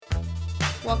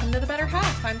Welcome to The Better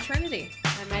Half. I'm Trinity.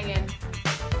 I'm Megan.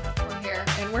 We're here.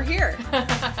 And we're here.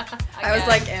 I was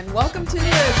like, and welcome to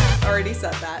the... Already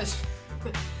said that.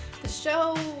 The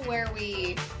show where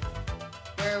we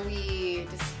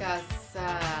discuss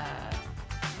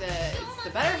it's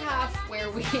the better half where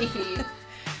we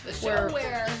the show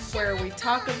where we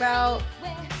talk about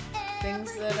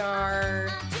things that are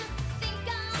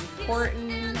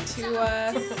important to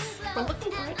us. We're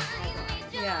looking for it.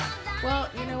 Yeah. Well,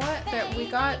 you know what? That we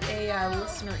got a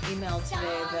listener email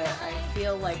today that I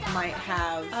feel like might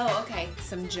have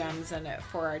some gems in it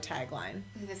for our tagline.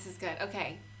 This is good.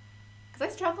 Okay. Because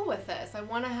I struggle with this. I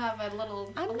want to have a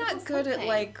little. I'm not good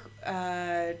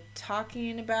at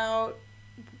talking about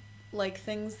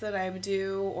things that I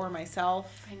do or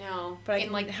myself. I know. But I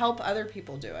can help other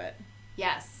people do it.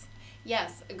 Yes,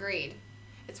 agreed.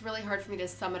 It's really hard for me to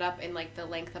sum it up in the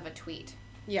length of a tweet.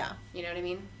 Yeah. You know what I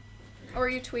mean? Or are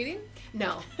you tweeting?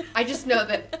 No. I just know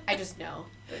the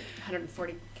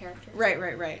 140 characters.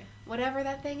 Right. Whatever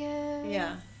that thing is.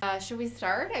 Yeah. Should we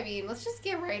start? I mean, let's just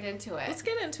get right into it. Let's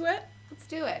get into it. Let's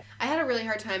do it. I had a really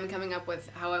hard time coming up with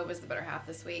how I was the better half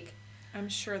this week. I'm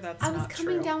sure that's not true. I was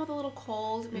coming down with a little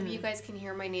cold. Maybe you guys can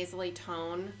hear my nasally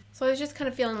tone. So I was just kind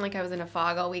of feeling like I was in a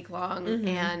fog all week long. Mm-hmm.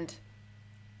 And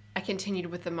I continued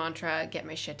with the mantra, get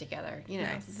my shit together. You know,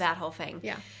 that whole thing.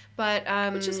 Yeah.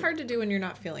 But which is hard to do when you're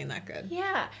not feeling that good.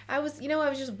 Yeah. I was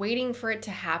just waiting for it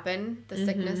to happen, the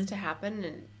sickness to happen, and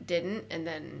it didn't, and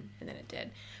then it did.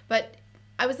 But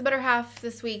I was the better half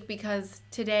this week because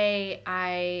today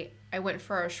I went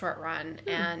for a short run,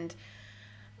 and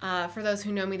for those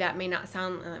who know me, that may not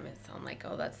sound like,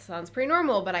 oh, that sounds pretty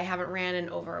normal, but I haven't ran in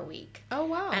over a week. Oh,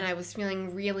 wow. And I was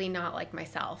feeling really not like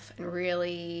myself and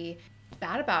really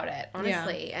bad about it,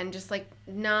 honestly. Yeah. And just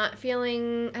not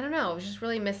feeling, I don't know, I was just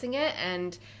really missing it.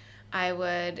 And I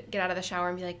would get out of the shower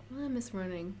and be like, well, I miss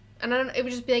running. And it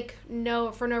would just be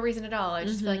no, for no reason at all. I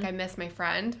just feel like I miss my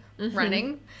friend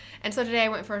running. And so today I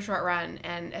went for a short run,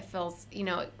 and it feels,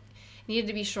 it needed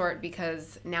to be short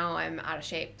because now I'm out of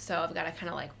shape. So I've got to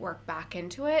kind of work back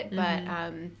into it. But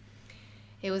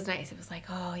it was nice. It was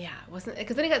oh yeah, it wasn't,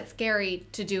 because then it got scary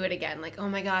to do it again. Oh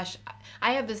my gosh,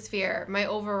 I have this fear. My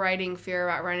overriding fear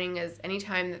about running is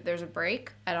anytime that there's a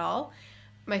break at all,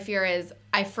 my fear is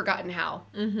I've forgotten how.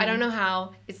 I don't know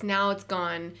how. It's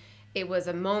gone. It was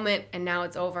a moment and now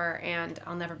it's over, and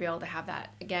I'll never be able to have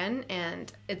that again.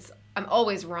 And I'm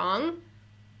always wrong,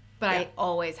 but I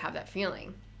always have that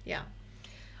feeling. Yeah.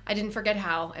 I didn't forget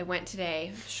how. I went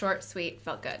today. Short, sweet,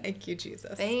 felt good. Thank you,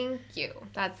 Jesus. Thank you.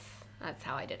 That's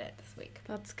how I did it this week.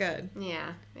 That's good.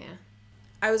 Yeah.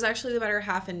 I was actually the better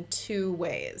half in two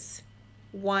ways.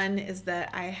 One is that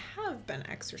I have been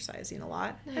exercising a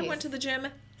lot. Nice. I went to the gym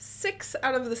 6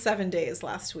 out of the 7 days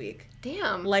last week.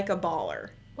 Damn. Like a baller.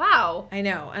 Wow. I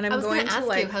know. And I was going to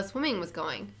ask you how swimming was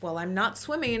going. Well, I'm not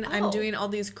swimming. Oh. I'm doing all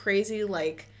these crazy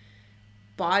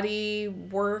body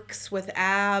works with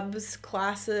abs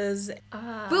classes,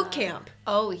 boot camp.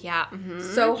 Oh yeah. Mm-hmm.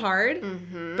 So hard.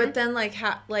 Mm-hmm. But then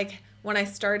when I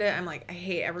started, I'm I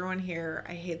hate everyone here.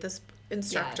 I hate this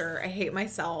instructor. Yes. I hate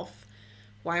myself.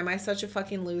 Why am I such a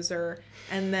fucking loser?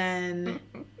 And then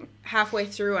halfway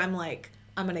through, I'm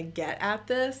I'm going to get at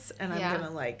this, and I'm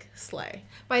going to slay.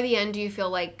 By the end, do you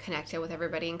feel connected with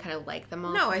everybody and kind of like them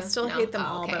all? No, I still hate them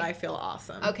all, but I feel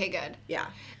awesome. Okay, good. Yeah.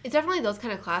 It's definitely those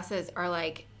kind of classes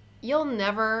are you'll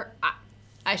never,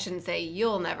 I shouldn't say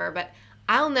you'll never, but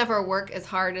I'll never work as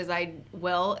hard as I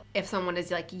will if someone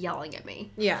is yelling at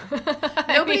me. Yeah.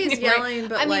 Nobody's yelling,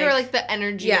 but or the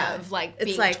energy of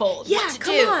being told what to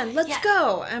come do. On, let's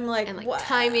go. I'm and what?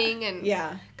 Timing and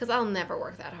yeah, because I'll never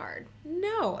work that hard.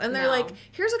 No, and they're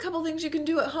here's a couple things you can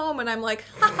do at home, and I'm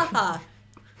ha.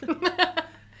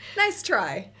 Nice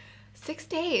try. 6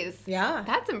 days. Yeah.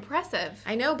 That's impressive.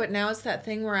 I know, but now it's that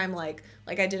thing where I'm I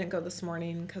didn't go this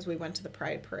morning because we went to the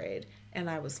Pride Parade, and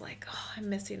I was I'm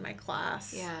missing my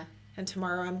class. Yeah. And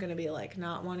tomorrow I'm going to be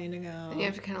not wanting to go. And you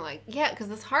have to kind of because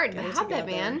it's hard. The habit,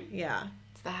 man. Yeah.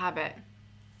 It's the habit.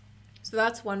 So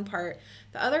that's one part.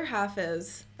 The other half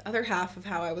of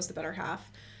how I was the better half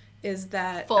is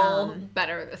that full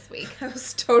better this week. I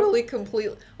was totally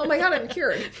completely. Oh my God, I'm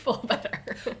cured. Full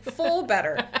better. Full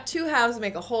better. 2 halves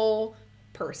make a whole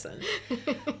person.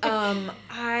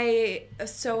 I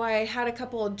had a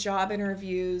couple of job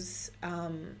interviews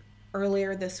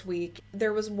earlier this week.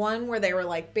 There was one where they were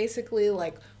basically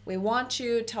we want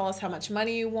you, tell us how much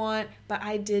money you want, but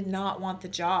I did not want the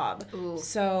job. Ooh.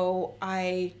 So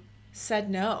I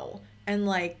said no, and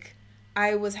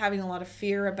I was having a lot of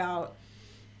fear about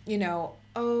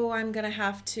I'm going to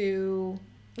have to,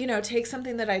 take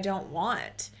something that I don't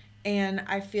want. And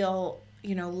I feel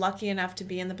lucky enough to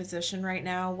be in the position right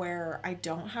now where I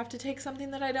don't have to take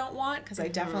something that I don't want, because I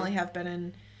definitely have been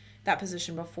in that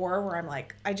position before where I'm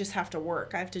like, I just have to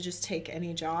work. I have to just take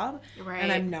any job. Right.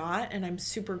 And I'm not, and I'm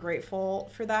super grateful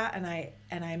for that,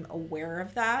 and I'm aware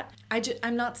of that.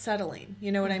 I'm not settling,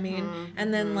 you know what I mean?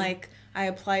 And then like I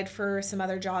applied for some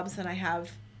other jobs, and I have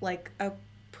like a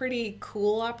pretty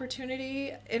cool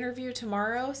opportunity interview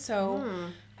tomorrow.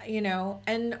 So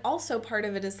and also part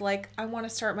of it is like, I want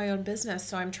to start my own business.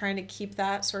 So I'm trying to keep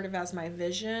that sort of as my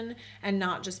vision, and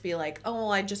not just be like, oh,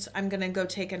 I'm going to go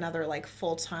take another like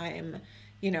full-time,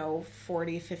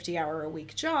 40, 50 hour a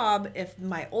week job. If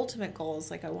my ultimate goal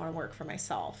is like, I want to work for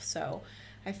myself. So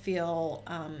I feel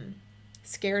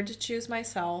scared to choose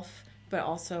myself, but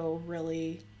also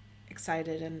really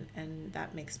excited. And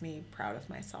that makes me proud of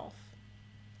myself.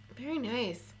 Very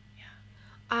nice.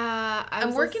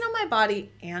 I'm working on my body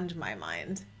and my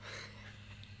mind.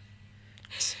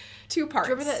 2 parts.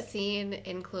 Do you remember that scene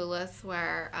in Clueless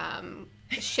where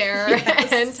Cher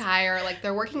and Ty are like,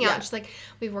 they're working out, and she's like,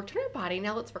 we've worked on our body,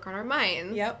 now let's work on our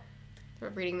minds. Yep. We're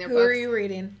reading their books. Who are you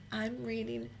reading? I'm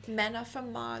reading Men Are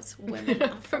From Mars, Women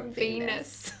Are From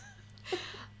Venus.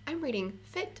 I'm reading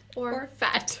Fit or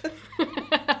Fat.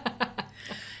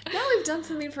 Now we've done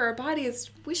something for our bodies,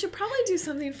 we should probably do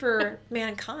something for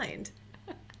mankind.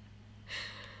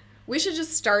 We should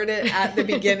just start it at the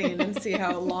beginning and see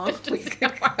how long we could go.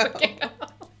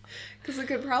 Because it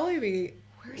could probably be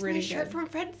Where's really my shirt good. from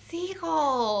Fred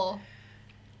Siegel?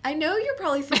 I know you're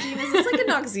probably thinking, is this like a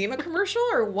Noxzema commercial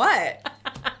or what?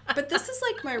 But this is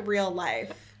like my real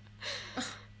life.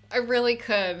 I really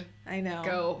could. I know.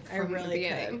 Go from I really the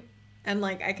beginning. could. And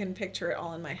like I can picture it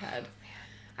all in my head.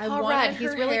 I Paul wanted Rudd,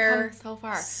 he's her really hair come so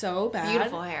far. so bad.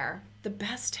 Beautiful hair. The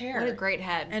best hair. What a great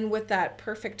head. And with that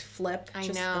perfect flip. I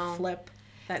just know. The flip.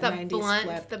 That the 90s blunt,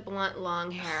 flip. The blunt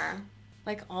long hair.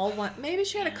 Like all one. Maybe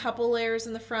she had a couple layers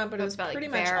in the front, but it was pretty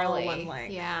much all one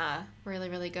length. Yeah. Really,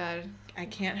 really good. I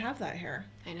can't have that hair.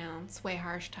 I know. It's way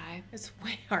harsh, Ty. It's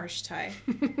way harsh, Ty.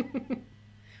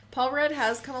 Paul Rudd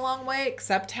has come a long way,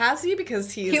 except has he?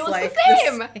 Because he looks like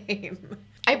the same.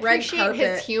 I appreciate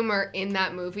his humor in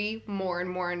that movie more and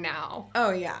more now.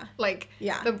 Oh, yeah. Like,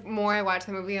 yeah. The more I watch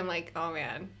the movie, I'm like, oh,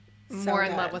 man. More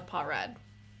in love with Paul Rudd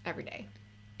every day.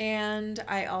 And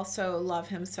I also love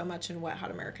him so much in Wet Hot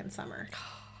American Summer.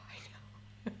 Oh,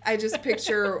 I know. I just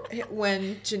picture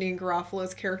when Janeane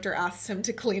Garofalo's character asks him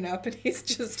to clean up, and he's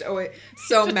just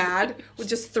so mad with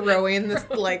just throwing this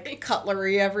like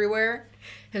cutlery everywhere.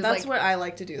 That's what I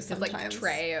like to do sometimes. His like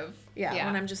tray of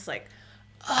when I'm just like,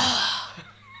 oh.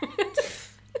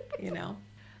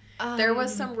 There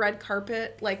was some red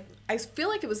carpet, like I feel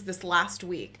like it was this last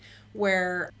week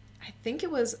where I think it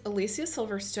was Alicia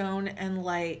Silverstone and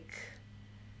like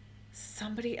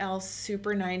somebody else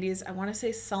super 90s. I want to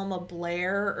say Selma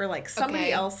Blair or like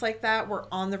somebody else like that were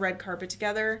on the red carpet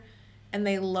together, and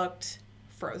they looked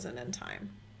frozen in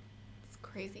time. It's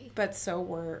crazy. But so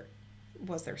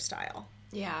was their style.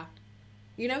 Yeah.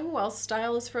 You know who else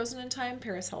style is frozen in time?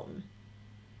 Paris Hilton.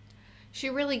 She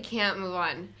really can't move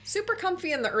on. Super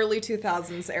comfy in the early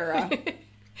 2000s era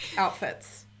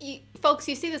outfits. Folks,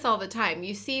 you see this all the time.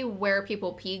 You see where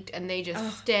people peaked and they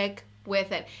just stick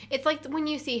with it. It's like when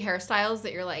you see hairstyles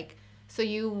that you're like, so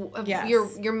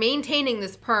you're maintaining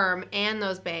this perm and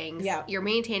those bangs. Yeah. You're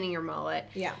maintaining your mullet.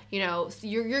 Yeah. So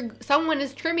someone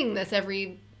is trimming this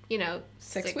every,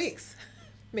 6 weeks.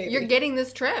 Maybe. You're getting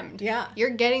this trimmed. Yeah. You're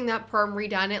getting that perm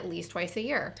redone at least twice a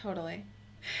year. Totally.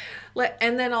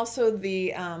 And then also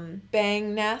the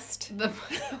bang nest. The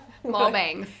mall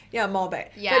bangs. Yeah, mall bang.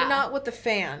 Yeah. But not with the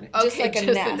fan. Okay, just like a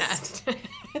nest.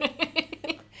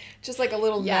 Just like a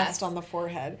little nest on the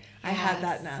forehead. Yes. I had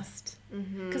that nest.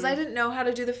 Because I didn't know how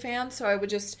to do the fan, so I would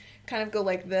just kind of go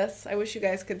like this. I wish you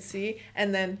guys could see.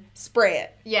 And then spray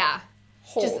it. Yeah.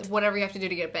 Hold. Just whatever you have to do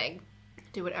to get bang.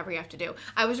 Do whatever you have to do.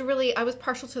 I was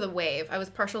partial to the wave. I wish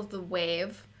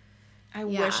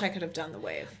I could have done the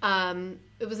wave.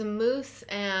 It was a mousse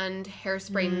and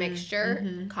hairspray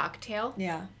mixture cocktail.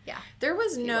 Yeah. Yeah. There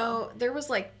was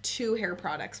like 2 hair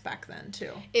products back then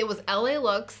too. It was LA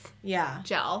Looks. Yeah.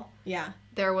 Gel. Yeah.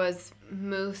 There was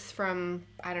mousse from,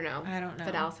 I don't know.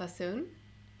 Vidal Sassoon.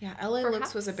 Yeah. LA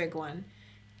Looks was a big one.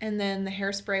 And then the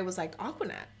hairspray was like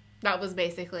Aquanet. That was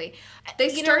basically... They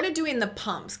started doing the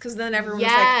pumps, because then everyone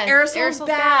was like, aerosol's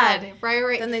bad.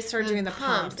 Right. Then they started doing the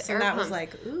pumps, and that was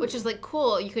like, ooh. Which is like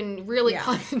cool. You can really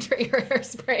concentrate your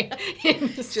hairspray in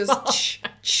just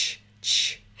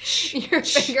your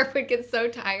finger would get so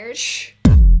tired.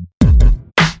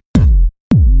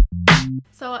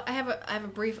 So I have a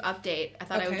brief update. I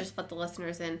thought I would just let the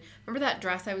listeners in. Remember that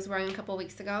dress I was wearing a couple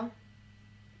weeks ago?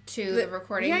 to the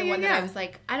recording, the one that I was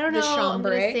like, I don't know, I'm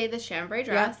going to say the chambray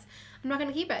dress. Yeah. I'm not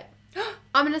going to keep it.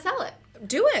 I'm going to sell it.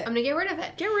 Do it. I'm going to get rid of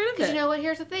it. Get rid of it. Because you know what?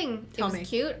 Here's the thing. Tell me. It was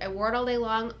cute. I wore it all day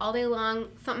long.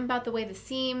 Something about the way the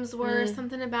seams were.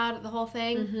 Something about it, the whole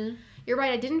thing. Mm-hmm. You're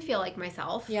right. I didn't feel like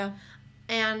myself. Yeah.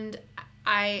 And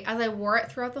as I wore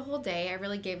it throughout the whole day, I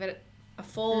really gave it a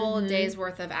full day's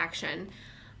worth of action.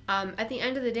 At the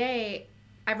end of the day,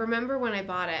 I remember when I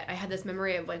bought it, I had this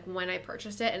memory of like when I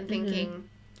purchased it and thinking,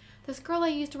 this girl I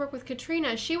used to work with,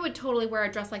 Katrina, she would totally wear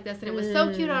a dress like this and it was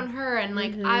so cute on her and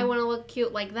like I want to look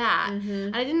cute like that.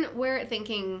 And I didn't wear it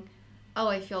thinking, oh,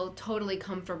 I feel totally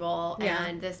comfortable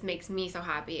and this makes me so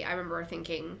happy. I remember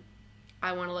thinking,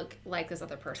 I want to look like this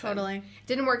other person. Totally. It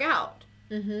didn't work out.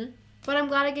 But I'm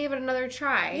glad I gave it another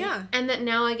try. Yeah. And that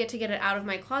now I get to get it out of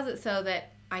my closet so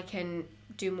that I can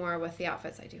do more with the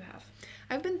outfits I do have.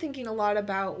 I've been thinking a lot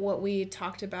about what we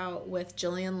talked about with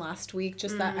Jillian last week,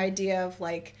 just that idea of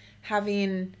like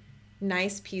having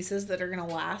nice pieces that are going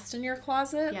to last in your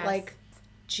closet. Yes. Like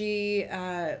G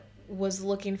was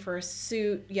looking for a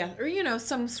suit, or you know,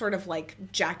 some sort of like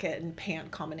jacket and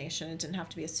pant combination. It didn't have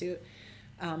to be a suit.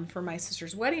 For my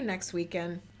sister's wedding next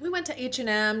weekend. We went to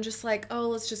H&M, just like, oh,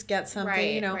 let's just get something,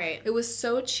 right, you know. Right. It was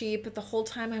so cheap, but the whole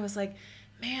time I was like,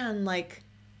 man, like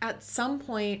at some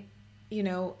point, you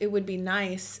know, it would be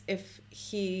nice if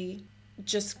he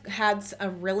just had a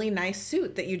really nice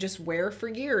suit that you just wear for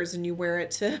years and you wear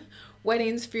it to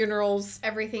weddings, funerals,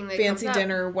 everything that fancy comes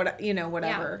dinner, what, you know,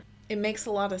 whatever. Yeah. It makes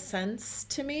a lot of sense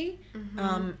to me.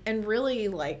 And really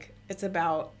like it's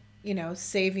about, you know,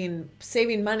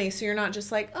 saving money. So you're not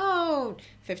just like, oh,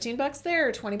 $15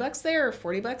 there, $20 there,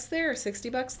 $40 there,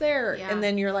 $60 there. Yeah. And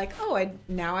then you're like, oh,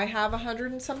 now I have $100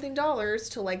 and something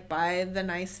to like buy the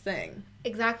nice thing.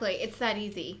 Exactly. It's that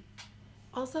easy.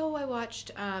 Also, I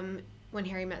watched When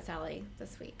Harry Met Sally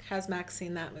this week. Has Max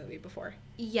seen that movie before?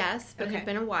 Yes, but it's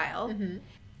been a while.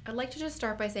 I'd like to just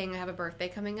start by saying I have a birthday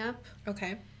coming up.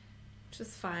 Okay. Which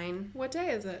is fine. What day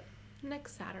is it?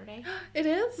 Next Saturday. It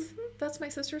is? That's my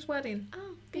sister's wedding.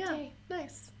 Oh, good day.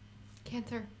 Nice.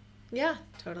 Cancer. Yeah,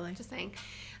 totally. Just saying.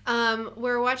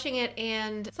 We're watching it,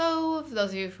 and so for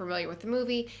those of you familiar with the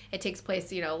movie, it takes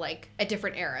place, you know, like at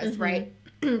different eras, right?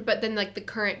 But then like the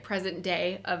current present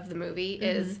day of the movie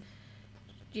is,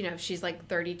 you know, she's like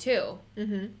 32.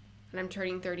 And I'm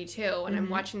turning 32, and I'm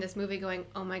watching this movie going,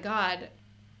 oh my God.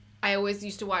 I always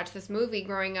used to watch this movie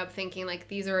growing up thinking, like,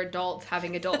 these are adults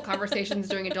having adult conversations,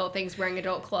 doing adult things, wearing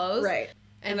adult clothes. Right.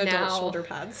 And now, adult shoulder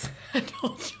pads.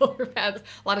 Adult shoulder pads.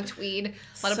 A lot of tweed.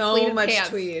 A lot of so pleated much pants.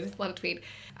 tweed. A lot of tweed.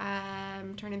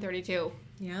 I'm turning 32.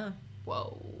 Yeah.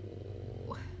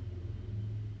 Whoa.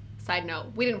 Side note,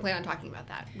 we didn't plan on talking about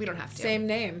that. We don't have to. Same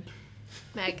name.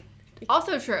 Meg.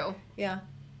 Also true. Yeah.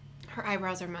 Her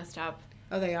eyebrows are messed up.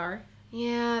 Oh, they are?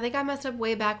 Yeah, they got messed up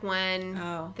way back when.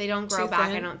 Oh. They don't grow back,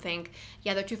 I don't think.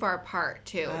 Yeah, they're too far apart,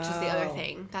 too, which is the other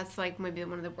thing. That's, like, maybe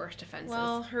one of the worst offenses.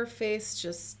 Well, her face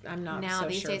just, I'm not so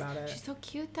sure about it. She's so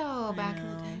cute, though, back in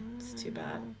the day. It's too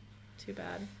bad. Too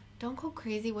bad. Don't go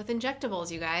crazy with injectables,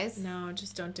 you guys. No,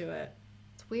 just don't do it.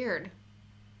 It's weird.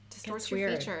 Distorts your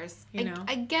features. You know?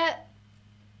 I get...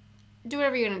 Do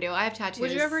whatever you're going to do. I have tattoos.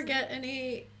 Would you ever get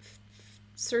any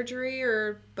surgery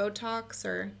or Botox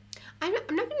or... I'm not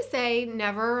going to say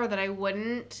never or that I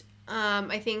wouldn't.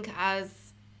 I think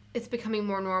as it's becoming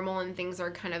more normal and things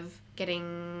are kind of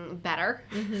getting better,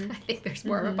 I think there's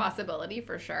more of a possibility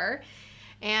for sure.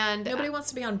 And nobody wants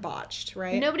to be on botched,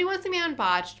 right? Nobody wants to be on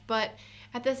botched, but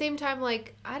at the same time,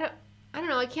 like, I don't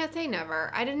know. I can't say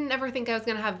never. I didn't ever think I was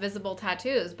going to have visible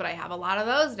tattoos, but I have a lot of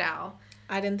those now.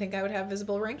 I didn't think I would have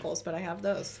visible wrinkles, but I have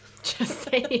those. Just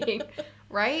saying.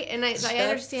 Right? And I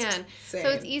understand. Same. So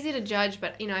it's easy to judge,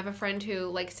 but, you know, I have a friend who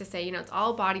likes to say, you know, it's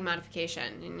all body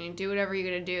modification. And you do whatever you're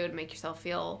going to do to make yourself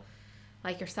feel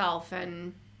like yourself.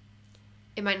 And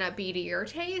it might not be to your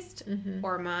taste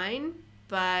or mine,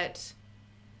 but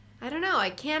I don't know. I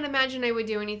can't imagine I would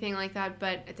do anything like that,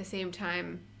 but at the same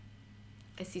time,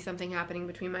 I see something happening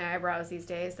between my eyebrows these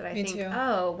days that I think,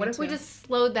 oh, what if we just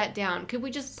slowed that down? Could we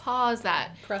just pause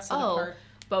that? Press it apart.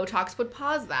 Botox would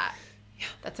pause that. Yeah.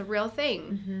 That's a real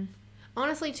thing.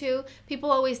 Honestly, too,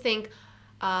 people always think,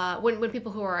 when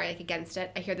people who are like against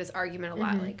it, I hear this argument a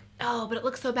lot, like, oh, but it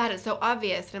looks so bad, it's so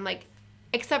obvious. And I'm like,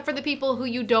 except for the people who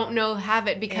you don't know have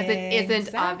it because it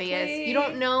isn't obvious. You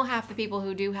don't know half the people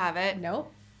who do have it.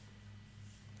 Nope.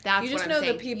 That's you just what I'm know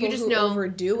saying. the people who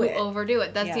overdo it. Overdo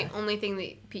it. That's the only thing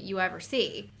that you ever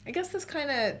see. I guess this kind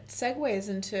of segues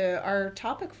into our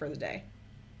topic for the day.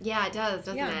 Yeah, it does,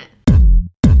 doesn't it?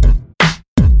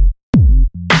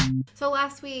 So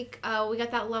last week, we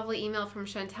got that lovely email from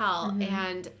Chantel,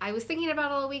 and I was thinking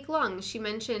about it all week long. She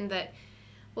mentioned that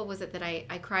what was it that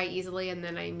I cry easily, and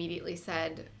then I immediately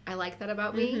said, I like that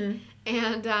about me.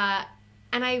 And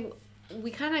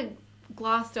we kind of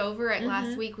glossed over it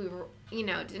last week. We were,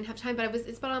 didn't have time, but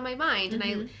it's been on my mind.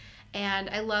 And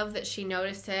I love that she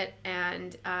noticed it.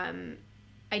 And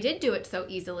I did do it so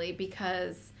easily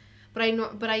but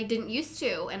I didn't used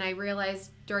to. And I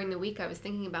realized during the week I was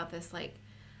thinking about this, like,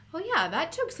 oh yeah,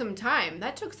 that took some time.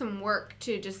 That took some work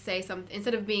to just say something,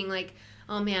 instead of being like,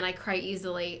 oh man, I cry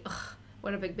easily. Ugh,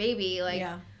 what a big baby. Like,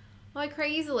 well, I cry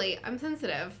easily. I'm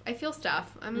sensitive. I feel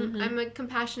stuff. I'm a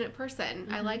compassionate person.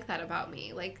 I like that about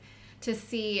me. Like, to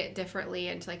see it differently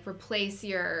and to, like, replace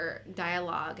your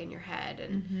dialogue in your head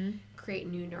and create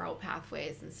new neural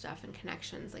pathways and stuff and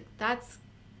connections. Like,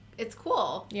 it's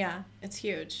cool. Yeah, it's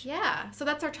huge. Yeah. So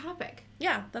that's our topic.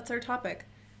 Yeah, that's our topic.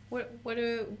 What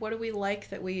do we like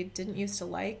that we didn't used to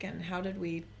like, and how did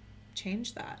we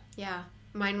change that? Yeah.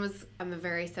 Mine was, I'm a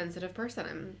very sensitive person.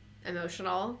 I'm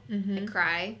emotional. I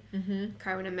cry.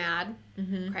 Cry when I'm mad.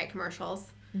 Cry at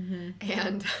commercials.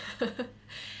 And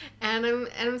and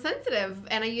I'm sensitive,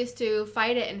 and I used to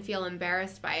fight it and feel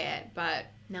embarrassed by it, but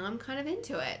now I'm kind of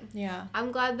into it. Yeah.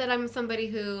 I'm glad that I'm somebody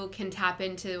who can tap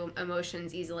into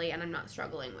emotions easily, and I'm not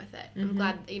struggling with it. I'm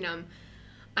glad,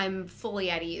 I'm fully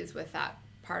at ease with that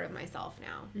part of myself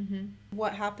now.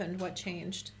 What happened? What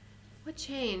changed? What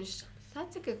changed?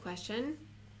 That's a good question.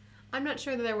 I'm not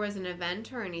sure that there was an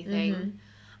event or anything.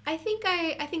 I think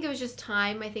it was just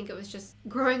time. I think it was just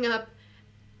growing up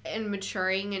and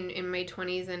maturing in my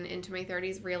 20s and into my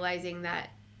 30s, realizing that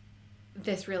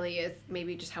this really is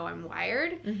maybe just how I'm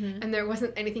wired, and there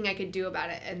wasn't anything I could do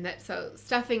about it, and that so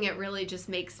stuffing it really just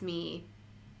makes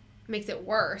it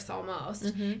worse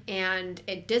almost, and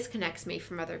it disconnects me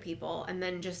from other people, and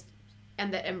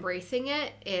that embracing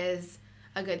it is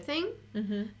a good thing.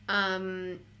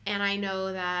 And I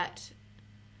know that,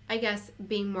 I guess,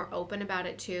 being more open about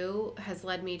it too has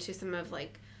led me to some of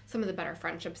the better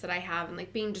friendships that I have, and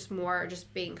like being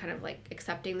being kind of like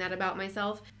accepting that about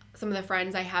myself. Some of the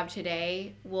friends I have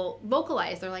today will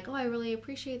vocalize. They're like, oh, I really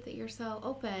appreciate that you're so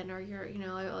open, or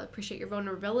I appreciate your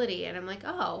vulnerability. And I'm like,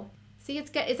 oh, see,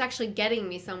 it's actually getting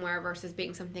me somewhere versus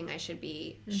being something I should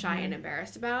be shy and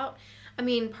embarrassed about. I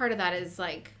mean, part of that is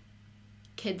like,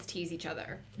 kids tease each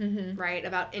other, right?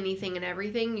 About anything and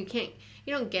everything.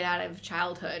 You don't get out of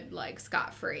childhood like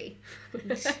scot-free.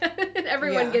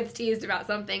 Everyone gets teased about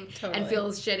something and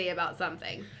feels shitty about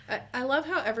something. I love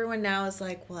how everyone now is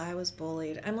like, well, I was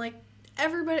bullied. I'm like,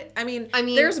 everybody, I mean,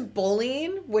 there's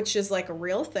bullying, which is like a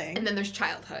real thing. And then there's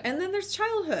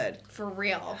childhood. For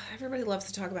real. Everybody loves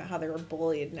to talk about how they were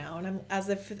bullied now. And I'm as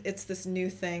if it's this new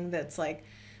thing that's like,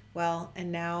 well,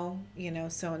 and now,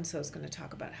 so-and-so is going to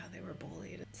talk about how they were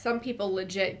bullied. Some people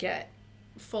legit get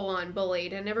full-on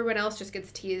bullied, and everyone else just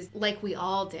gets teased like we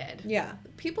all did. Yeah.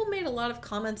 People made a lot of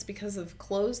comments because of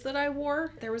clothes that I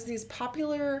wore. There was these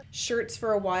popular shirts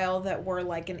for a while that were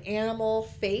like an animal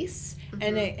face,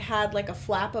 and it had like a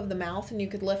flap of the mouth, and you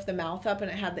could lift the mouth up, and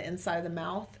it had the inside of the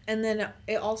mouth. And then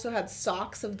it also had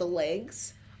socks of the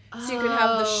legs. So you could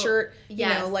have the shirt,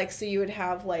 so you would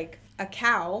have like a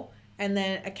cow, and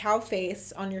then a cow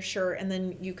face on your shirt, and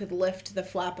then you could lift the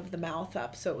flap of the mouth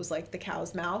up, so it was like the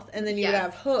cow's mouth, and then you would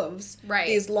have hooves,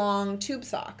 these long tube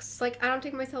socks. It's like, I don't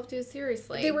take myself too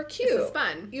seriously. They were cute. This is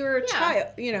fun. You were a child,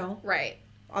 Right.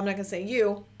 I'm not going to say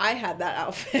you. I had that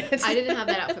outfit. I didn't have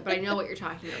that outfit, but I know what you're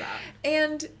talking about.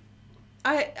 And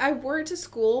I wore it to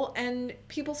school, and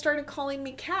people started calling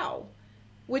me cow,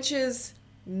 which is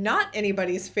not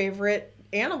anybody's favorite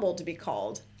animal to be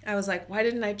called. I was like, why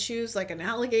didn't I choose like an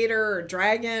alligator or a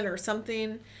dragon or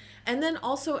something? And then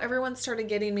also everyone started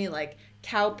getting me like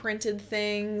cow printed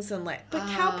things, and like, but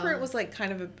cow print was like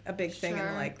kind of a big thing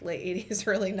in like late 80s,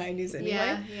 early 90s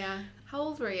anyway. Yeah. How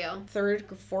old were you? 3rd,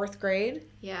 4th grade.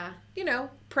 Yeah.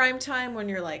 Prime time when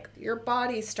you're like, your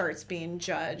body starts being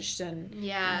judged, and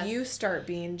you start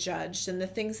being judged, and the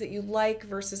things that you like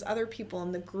versus other people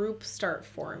in the group start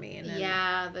forming.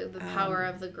 And, the power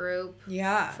of the group.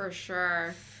 Yeah. For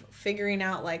sure. Figuring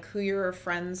out like who your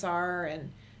friends are,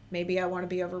 and maybe I want to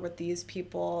be over with these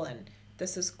people, and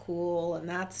this is cool and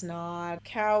that's not.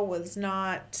 Cow was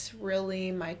not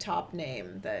really my top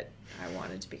name that I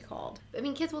wanted to be called. I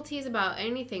mean, kids will tease about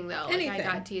anything, though. Anything. Like, I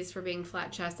got teased for being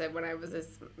flat-chested when I was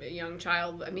this young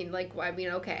child.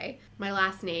 Okay. My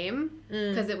last name,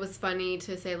 because it was funny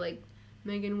to say, like,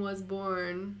 Megan was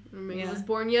born, or Megan was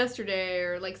born yesterday,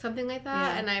 or, like, something like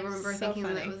that. Yeah. And I remember thinking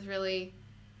that was really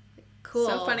cool.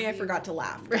 So funny I forgot to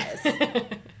laugh, guys.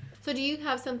 So do you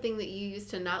have something that you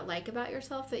used to not like about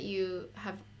yourself that you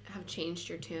have changed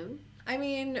your tune? I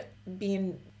mean,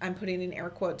 I'm putting in air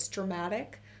quotes,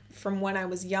 dramatic. from when I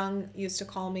was young used to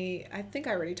call me, I think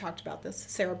I already talked about this,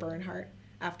 Sarah Bernhardt,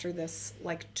 after this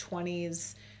like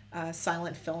 20s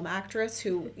silent film actress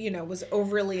who, you know, was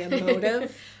overly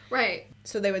emotive. Right.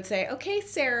 So they would say, okay,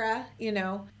 Sarah, you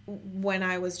know, when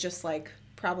I was just like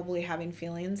probably having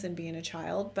feelings and being a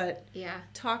child. But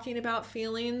talking about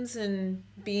feelings and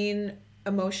being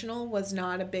emotional was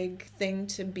not a big thing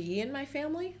to be in my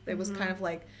family. It was kind of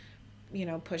like, you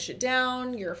know, push it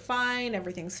down, you're fine,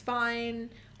 everything's fine.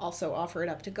 Also offer it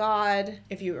up to God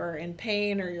if you are in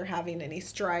pain or you're having any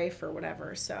strife or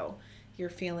whatever. So your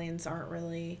feelings aren't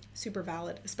really super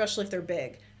valid, especially if they're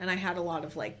big. And I had a lot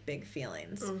of like big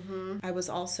feelings. I was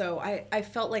also, I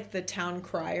felt like the town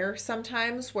crier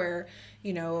sometimes where,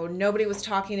 you know, nobody was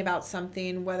talking about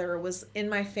something, whether it was in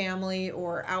my family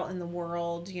or out in the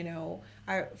world. You know,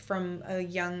 from a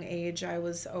young age, I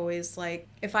was always like,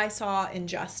 if I saw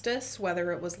injustice,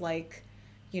 whether it was like,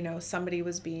 you know, somebody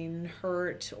was being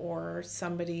hurt or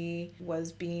somebody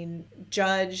was being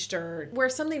judged or where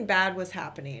something bad was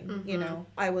happening, you know,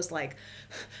 I was like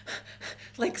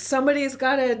somebody's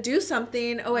got to do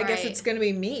something. Oh, I guess it's going to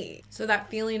be me. So that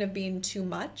feeling of being too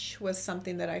much was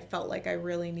something that I felt like I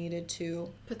really needed to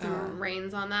put some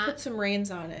reins on that. Put some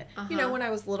reins on it. You know, when I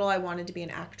was little, I wanted to be an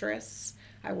actress.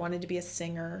 I wanted to be a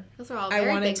singer. Those are all very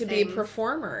I wanted big to things. be a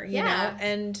performer, you know?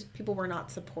 And people were not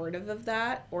supportive of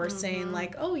that or saying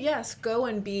like, oh yes, go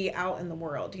and be out in the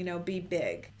world, you know, be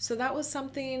big. So that was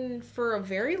something for a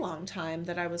very long time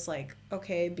that I was like,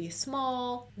 okay, be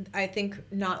small. I think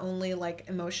not only like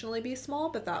emotionally be small,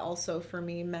 but that also for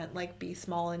me meant like be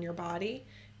small in your body,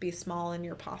 be small in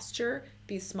your posture,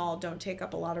 be small, don't take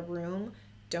up a lot of room.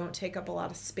 Don't take up a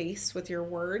lot of space with your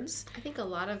words. I think a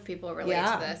lot of people relate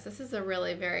to this. This is a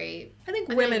really very... I think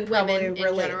women probably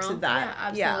relate to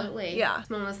that. Yeah, absolutely. Yeah.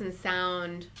 Smallness and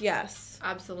sound. Yes.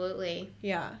 Absolutely.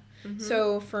 Yeah.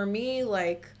 So for me,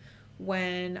 like,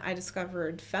 when I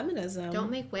discovered feminism...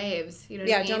 Don't make waves. You know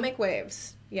what I mean? Don't make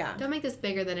waves. Yeah. Don't make this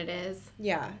bigger than it is.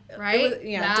 Yeah. Right?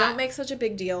 Don't make such a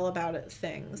big deal about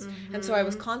things. And so I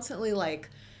was constantly like...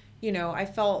 You know, I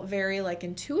felt very, like,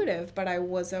 intuitive, but I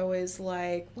was always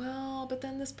like, well, but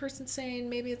then this person's saying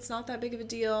maybe it's not that big of a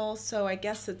deal, so I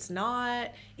guess it's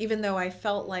not, even though I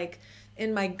felt like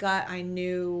in my gut I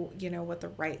knew, you know, what the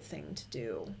right thing to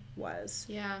do was.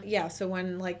 Yeah, so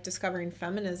when, like, discovering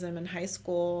feminism in high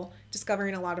school,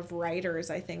 discovering a lot of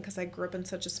writers, I think, because I grew up in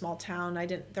such a small town,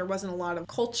 there wasn't a lot of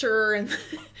culture and,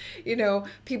 you know,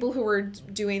 people who were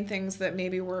doing things that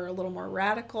maybe were a little more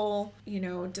radical, you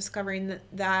know, discovering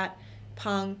that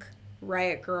punk,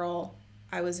 riot girl,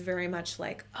 I was very much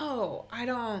like, oh, I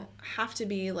don't have to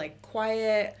be, like,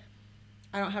 quiet,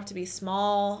 I don't have to be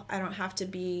small, I don't have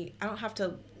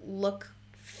to look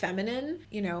feminine.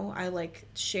 You know, I like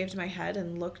shaved my head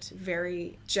and looked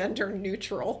very gender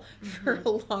neutral for a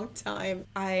long time.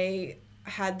 I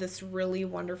had this really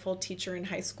wonderful teacher in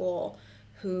high school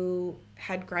who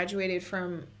had graduated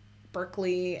from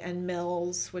Berkeley and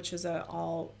Mills, which is a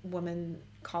all-woman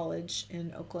college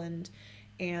in Oakland,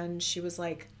 and she was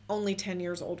like only 10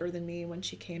 years older than me when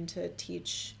she came to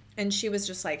teach, and she was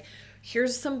just like,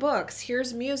 here's some books,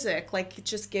 here's music, like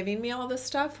just giving me all this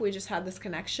stuff. We just had this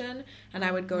connection, and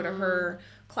I would go to her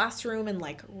classroom and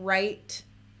like write,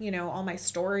 you know, all my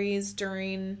stories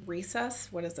during recess,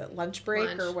 lunch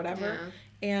break or whatever.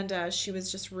 And she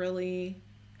was just really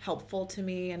helpful to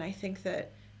me, and I think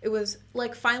that it was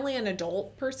like finally an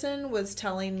adult person was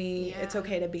telling me it's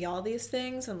okay to be all these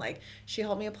things, and like she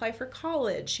helped me apply for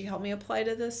college, she helped me apply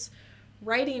to this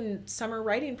summer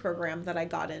writing program that I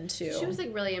got into. She was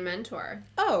like really a mentor.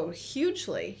 Oh,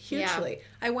 hugely.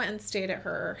 I went and stayed at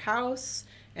her house,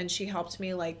 and she helped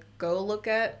me like go look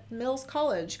at Mills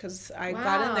College because I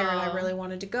got in there and I really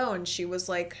wanted to go, and she was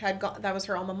like that was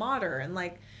her alma mater, and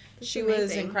like she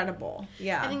was incredible.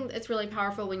 Yeah. I think it's really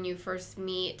powerful when you first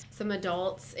meet some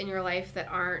adults in your life that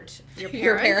aren't your parents.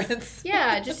 Your parents.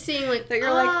 Yeah, just seeing like that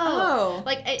you're like, oh.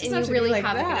 Like, and you really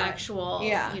have like an actual,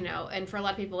 you know, and for a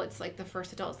lot of people it's like the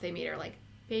first adults they meet are like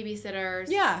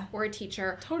babysitters. Or a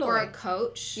teacher. Or a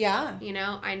coach. Yeah. You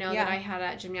know, I know that I had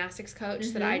a gymnastics coach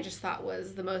that I just thought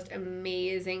was the most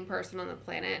amazing person on the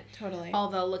planet. Totally.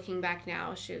 Although looking back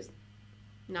now, she was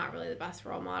not really the best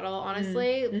role model,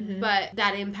 honestly, but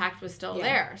that impact was still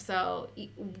there. So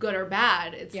good or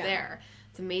bad, it's there.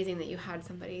 It's amazing that you had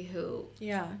somebody who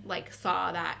like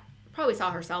probably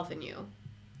saw herself in you.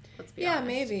 Let's be honest.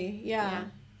 Maybe. Yeah.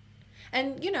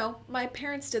 And, you know, my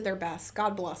parents did their best.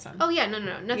 God bless them. Oh, yeah.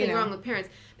 No. Nothing wrong with parents.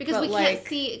 Because we can't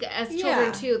see, as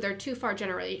children, too, they're too far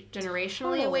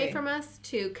generationally away from us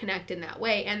to connect in that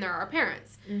way. And they're our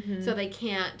parents. So they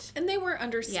can't. And they were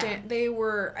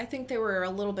I think they were a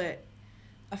little bit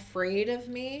afraid of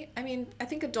me. I mean, I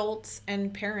think adults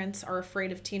and parents are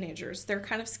afraid of teenagers. They're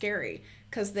kind of scary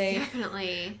because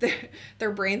definitely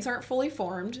their brains aren't fully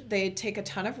formed. They take a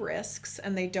ton of risks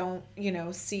and they don't,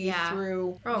 see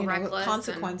through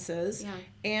consequences.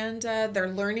 And they're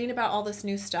learning about all this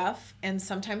new stuff. And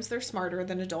sometimes they're smarter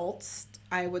than adults.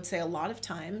 I would say a lot of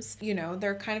times,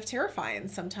 they're kind of terrifying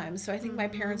sometimes. So I think my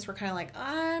parents were kind of like,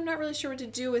 I'm not really sure what to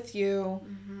do with you.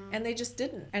 And they just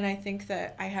didn't. And I think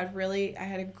that I had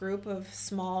a group of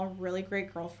small, really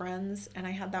great girlfriends, and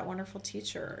I had that wonderful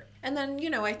teacher. And then,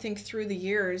 I think through the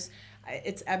years,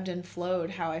 it's ebbed and flowed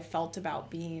how I felt about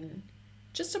being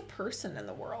just a person in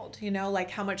the world,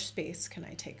 like how much space can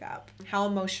I take up? How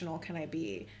emotional can I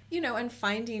be? And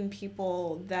finding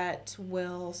people that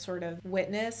will sort of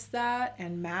witness that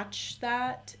and match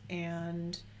that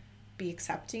and be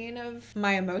accepting of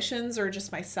my emotions or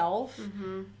just myself.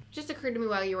 Just occurred to me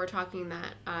while you were talking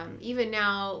that even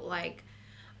now, like,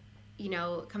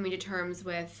 coming to terms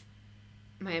with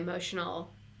my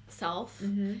emotional self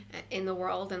in the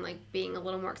world and like being a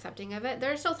little more accepting of it,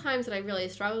 there are still times that I really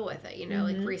struggle with it,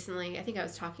 like recently I think I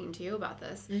was talking to you about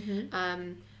this,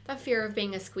 that fear of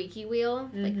being a squeaky wheel,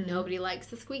 like nobody likes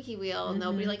the squeaky wheel,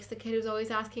 nobody likes the kid who's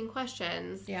always asking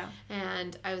questions,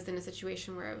 and I was in a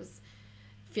situation where I was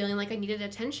feeling like I needed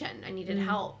attention, I needed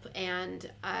help, and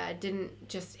didn't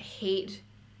just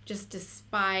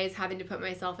despise having to put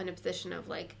myself in a position of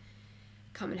like,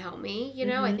 come and help me,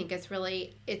 I think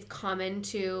it's common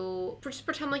to just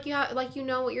pretend like you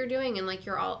know what you're doing and like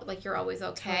you're always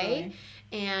okay. Totally.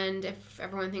 And if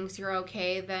everyone thinks you're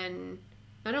okay, then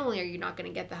not only are you not going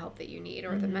to get the help that you need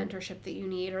or the mentorship that you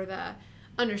need or the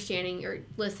understanding or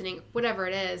listening, whatever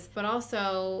it is, but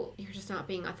also you're just not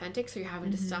being authentic, so you're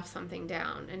having to stuff something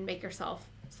down and make yourself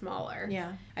smaller.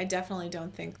 Yeah, I definitely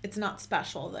don't think it's not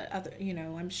special that other,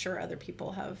 I'm sure other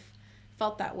people have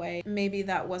felt that way. Maybe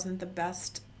that wasn't the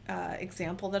best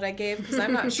example that I gave, because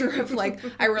I'm not sure if like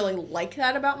I really like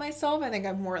that about myself. I think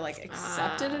I've more like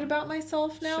accepted it about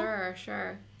myself now.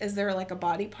 Sure. Is there like a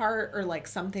body part or like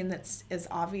something that's is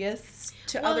obvious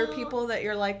to other people that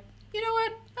you're like, you know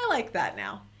what, I like that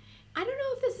now? I don't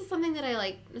know if this is something that I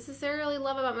like necessarily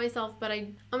love about myself, but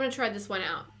I'm going to try this one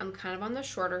out. I'm kind of on the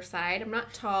shorter side. I'm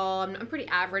not tall. I'm pretty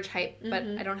average height, but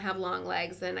I don't have long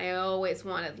legs, and I always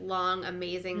wanted long,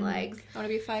 amazing legs. I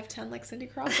want to be 5'10" like Cindy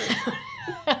Crawford.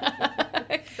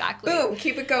 Exactly. Boom.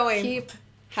 Keep it going. Keep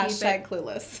Hashtag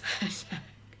clueless.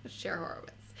 Cher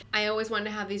Horowitz. I always wanted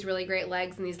to have these really great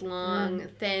legs and these long,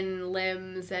 thin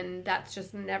limbs, and that's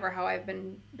just never how I've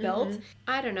been built.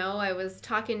 I don't know. I was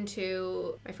talking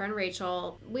to my friend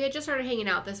Rachel. We had just started hanging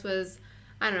out. This was,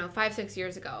 5-6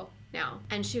 years ago now.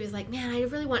 And she was like, man, I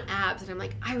really want abs. And I'm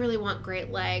like, I really want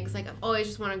great legs. Like, I've always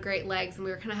just wanted great legs. And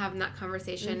we were kind of having that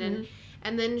conversation.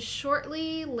 And then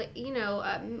shortly,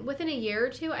 within a year or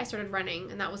two, I started running.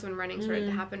 And that was when running started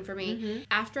to happen for me.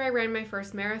 After I ran my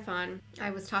first marathon, I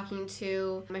was talking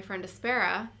to my friend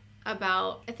Aspera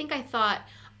about, I thought,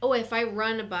 if I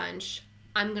run a bunch,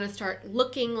 I'm going to start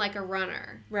looking like a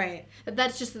runner. Right.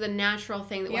 That's just the natural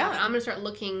thing that will happen. I'm going to start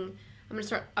looking... I'm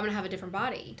going to have a different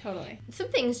body. Totally. Some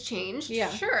things changed. Yeah.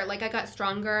 Sure. Like I got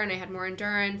stronger and I had more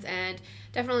endurance, and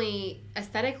definitely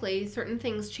aesthetically certain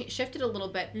things shifted a little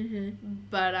bit,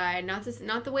 but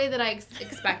not the way that I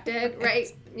expected, right?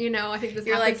 I think this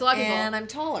happens to a lot of people. And I'm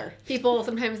taller. People,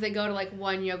 sometimes they go to like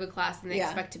one yoga class and they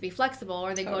expect to be flexible,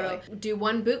 or they go to do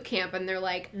one boot camp and they're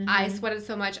like, I sweated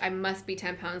so much, I must be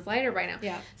 10 pounds lighter by now.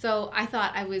 Yeah. So I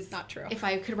thought I was, not true. If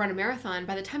I could run a marathon,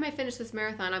 by the time I finish this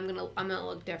marathon, I'm gonna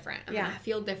look different. I'm gonna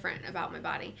feel different about my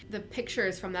body. The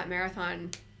pictures from that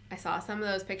marathon, I saw some of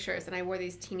those pictures and I wore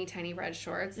these teeny tiny red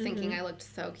shorts thinking I looked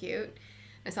so cute.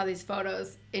 I saw these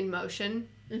photos in motion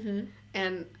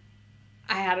and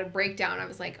I had a breakdown. I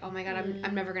was like, oh my God,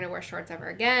 I'm never going to wear shorts ever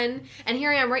again. And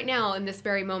here I am right now in this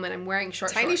very moment. I'm wearing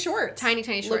tiny shorts. Tiny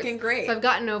shorts. Looking great. So I've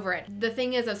gotten over it. The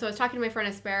thing is, so I was talking to my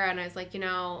friend Aspera and I was like,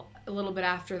 a little bit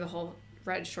after the whole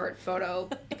red short photo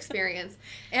experience.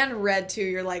 And red too.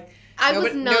 You're like, I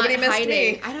was not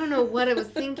hiding. I don't know what I was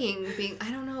thinking.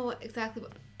 I don't know exactly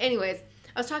what. Anyways,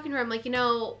 I was talking to her. I'm like,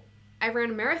 I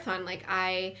ran a marathon. Like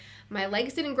my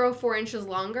legs didn't grow 4 inches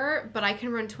longer, but I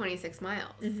can run 26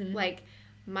 miles. Like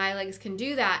my legs can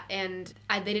do that, and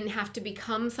they didn't have to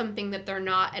become something that they're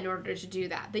not in order to do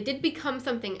that. They did become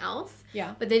something else,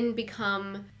 but they didn't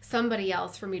become somebody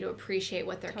else for me to appreciate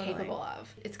what they're capable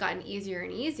of. It's gotten easier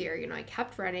and easier. I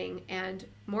kept running, and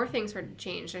more things started to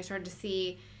change. I started to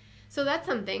see So that's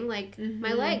something, like,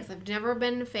 my legs. I've never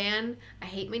been a fan. I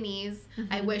hate my knees.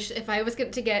 I wish if I was to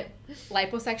get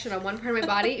liposuction on one part of my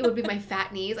body, it would be my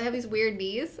fat knees. I have these weird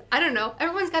knees. I don't know.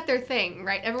 Everyone's got their thing,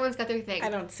 right? Everyone's got their thing. I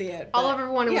don't see it. All I've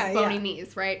ever wanted was bony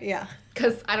knees, right? Yeah.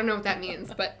 Because I don't know what that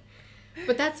means, but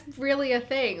that's really a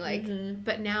thing, like,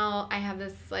 but now I have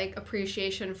this, like,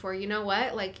 appreciation for, you know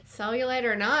what, like, cellulite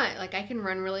or not, like, I can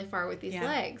run really far with these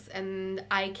legs, and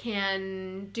I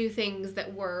can do things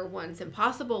that were once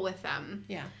impossible with them.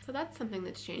 Yeah. So that's something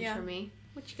that's changed for me.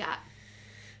 What you got?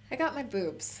 I got my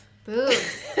boobs.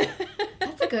 Boobs.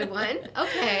 That's a good one.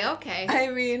 Okay. I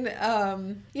mean,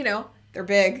 you know, they're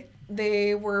big.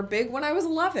 They were big when I was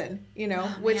 11, you know,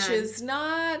 which is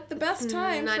not the best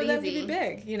time for them to be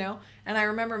big, you know. And I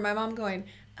remember my mom going,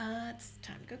 it's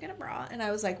time to go get a bra. And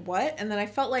I was like, what? And then I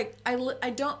felt like I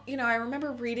don't, you know, I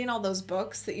remember reading all those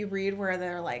books that you read where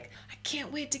they're like, I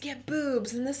can't wait to get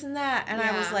boobs and this and that. And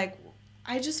I was like,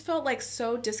 I just felt like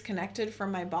so disconnected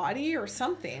from my body or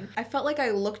something. I felt like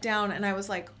I looked down and I was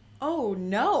like, oh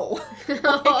no, like,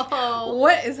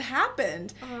 what has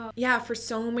happened? Yeah, for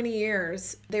so many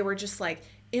years, they were just like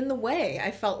in the way.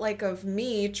 I felt like of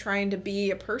me trying to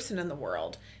be a person in the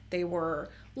world. They were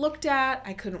looked at.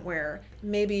 I couldn't wear,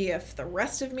 maybe if the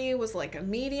rest of me was like a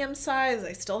medium size,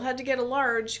 I still had to get a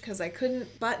large because I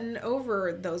couldn't button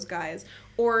over those guys.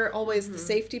 Or always the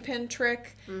safety pin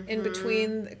trick in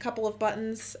between a couple of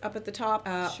buttons up at the top.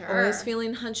 Always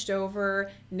feeling hunched over,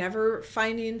 never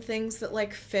finding things that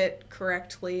like fit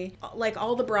correctly. Like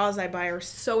all the bras I buy are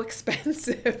so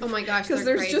expensive. Oh my gosh, because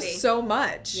there's just so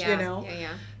much, you know?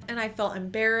 Yeah. And I felt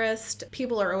embarrassed.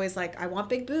 People are always like, I want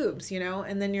big boobs, you know?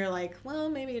 And then you're like, well,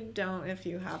 maybe you don't if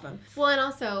you have them. Well, and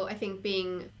also, I think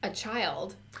being a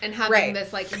child and having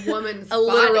this, like, woman's a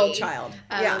literal child.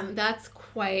 That's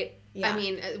quite... Yeah. I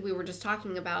mean, we were just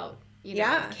talking about, you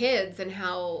know, kids and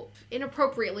how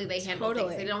inappropriately they handle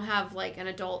things. They don't have, like, an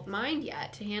adult mind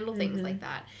yet to handle things like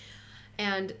that.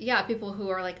 And, people who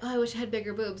are like, oh, I wish I had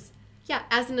bigger boobs. Yeah,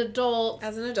 as an adult.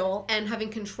 And having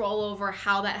control over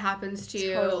how that happens to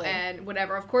you and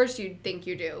whatever. Of course you think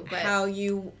you do, but... How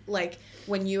you, like,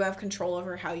 when you have control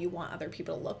over how you want other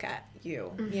people to look at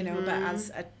you, you know, but as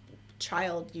a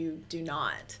child, you do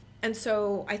not. And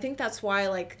so I think that's why,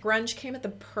 like, grunge came at the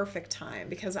perfect time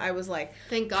because I was like,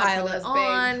 thank God pile for those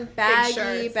on,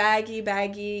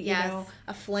 baggy, you know,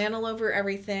 a flannel over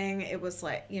everything. It was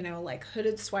like, you know, like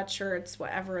hooded sweatshirts,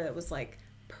 whatever. It was like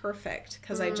perfect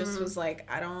because I just was like,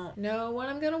 I don't know what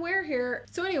I'm going to wear here.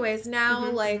 So anyways, now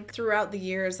like throughout the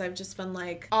years, I've just been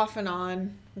like off and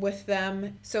on with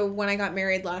them. So when I got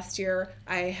married last year,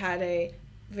 I had a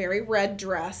very red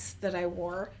dress that I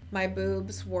wore. My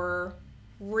boobs were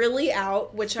really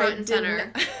out, which front I and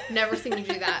didn't. Center. Never seen you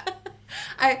do that.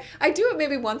 I do it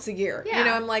maybe once a year. Yeah. You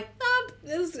know, I'm like,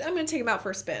 I'm going to take them out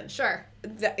for a spin. Sure.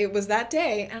 It was that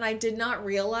day, and I did not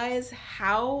realize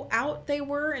how out they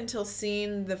were until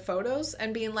seeing the photos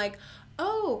and being like,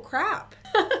 oh, crap.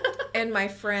 And my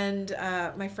friend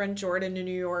Jordan in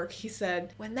New York, he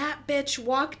said, when that bitch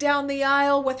walked down the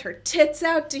aisle with her tits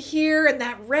out to here and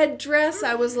that red dress,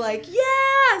 I was like,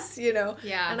 yes, you know?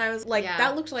 Yeah. And I was like,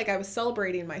 that looked like I was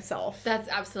celebrating myself. That's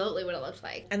absolutely what it looked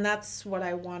like. And that's what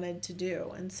I wanted to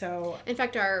do. And so... In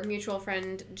fact, our mutual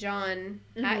friend, John,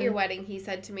 at your wedding, he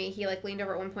said to me, he like leaned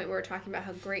over at one point, we were talking about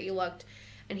how great you looked.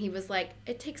 And he was like,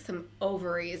 it takes some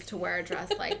ovaries to wear a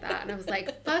dress like that. And I was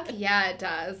like, fuck yeah, it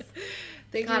does.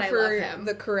 Thank you for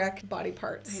the correct body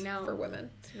parts for women.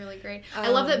 It's really great. I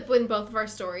love that in both of our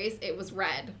stories, it was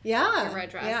red. Yeah. A red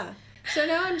dress. Yeah. So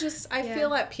now I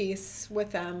feel at peace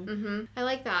with them. Mm-hmm. I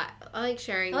like that. I like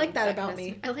sharing. I like that about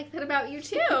me. I like that about you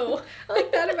too. I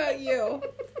like that about you.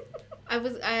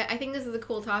 I think this is a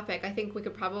cool topic. I think we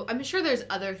could I'm sure there's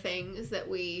other things that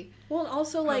we... Well,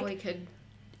 also could...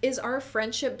 Is our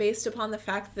friendship based upon the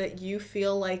fact that you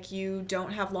feel like you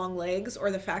don't have long legs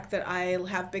or the fact that I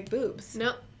have big boobs?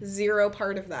 No. Zero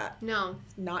part of that. No.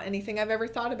 Not anything I've ever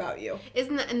thought about you.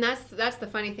 Isn't that, and that's the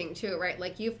funny thing too, right?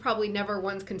 Like you've probably never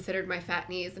once considered my fat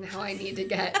knees and how I need to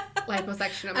get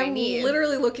liposuction on my knees. I'm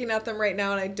literally looking at them right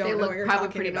now and I don't know what you're talking about. They look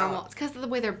probably pretty normal. It's because of the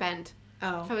way they're bent.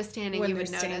 Oh. If I was standing, you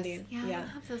would notice. Yeah,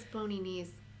 I have those bony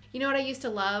knees. You know what I used to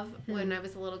love when I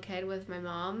was a little kid with my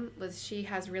mom was she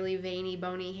has really veiny,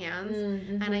 bony hands.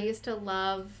 Mm-hmm. And I used to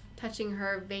love touching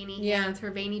her veiny hands,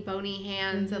 her veiny, bony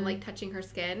hands, and like touching her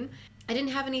skin. I didn't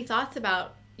have any thoughts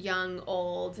about young,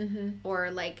 old, or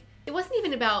like, it wasn't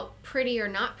even about pretty or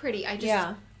not pretty. I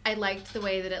I liked the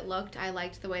way that it looked. I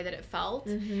liked the way that it felt.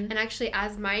 Mm-hmm. And actually,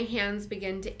 as my hands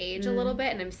begin to age a little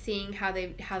bit, and I'm seeing how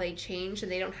they change,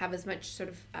 and they don't have as much sort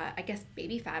of, I guess,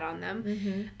 baby fat on them,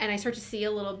 mm-hmm. and I start to see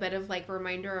a little bit of like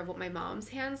reminder of what my mom's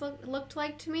hands looked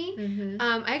like to me. Mm-hmm.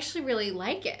 I actually really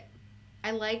like it.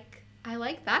 I like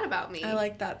that about me. I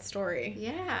like that story.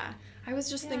 Yeah. I was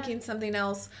just thinking something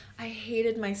else. I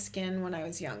hated my skin when I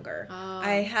was younger. Oh.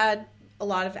 I had a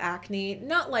lot of acne,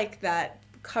 not like that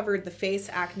covered the face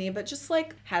acne, but just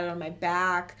like had it on my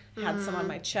back, had some on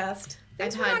my chest.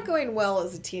 Things were not going well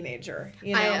as a teenager,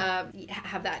 you know? I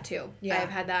have that too. Yeah. I've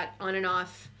had that on and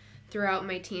off throughout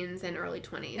my teens and early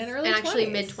 20s. And actually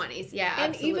mid-20s. Yeah,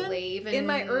 and absolutely. Even in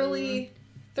my early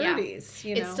 30s,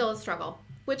 you know? It's still a struggle.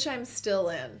 Which I'm still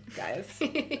in, guys. No,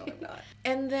 I'm not.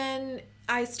 And then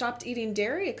I stopped eating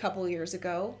dairy a couple years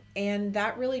ago, and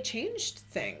that really changed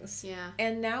things. Yeah.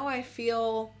 And now I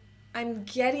feel I'm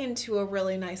getting to a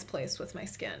really nice place with my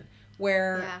skin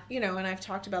where, you know, and I've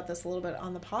talked about this a little bit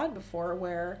on the pod before,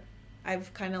 where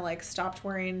I've kind of like stopped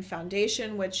wearing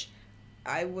foundation, which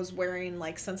I was wearing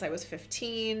like since I was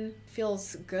 15.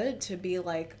 Feels good to be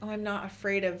like, oh, I'm not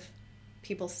afraid of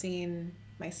people seeing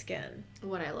my skin.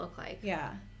 What I look like.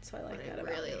 Yeah. So I like that about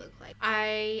really me. look like.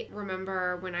 I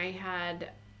remember when I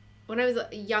was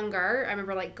younger, I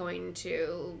remember like going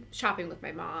to shopping with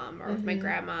my mom or with my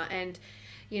grandma, and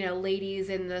you know, ladies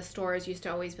in the stores used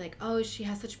to always be like, oh, she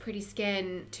has such pretty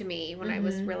skin to me when I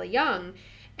was really young.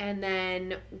 And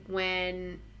then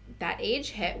when that age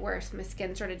hit where my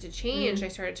skin started to change, I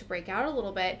started to break out a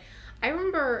little bit. I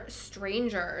remember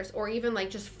strangers or even like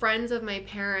just friends of my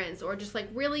parents or just like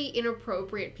really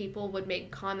inappropriate people would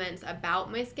make comments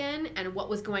about my skin and what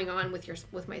was going on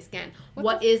with my skin.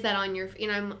 What is that on your, you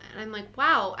know, I'm like,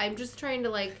 wow, I'm just trying to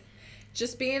like,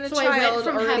 just being a child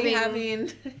already having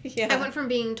I went from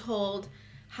being told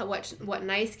what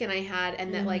nice skin I had,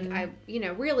 and that like I, you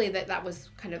know, really that was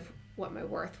kind of what my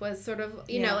worth was, sort of,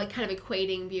 you know, like kind of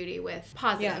equating beauty with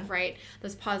positive, right?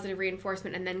 This positive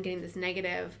reinforcement, and then getting this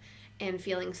negative and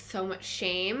feeling so much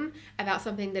shame about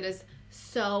something that is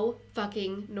so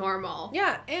fucking normal.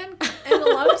 Yeah, and a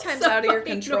lot of times so out of your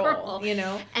control, normal. You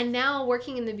know? And now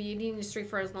working in the beauty industry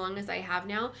for as long as I have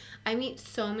now, I meet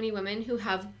so many women who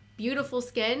have beautiful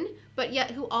skin, but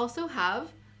yet who also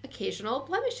have occasional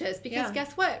blemishes, because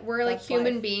guess what? We're like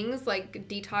human beings, like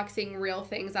detoxing real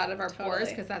things out of our pores,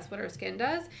 because that's what our skin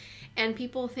does. And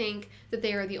people think that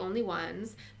they are the only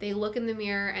ones. They look in the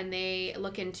mirror and they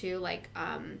look into like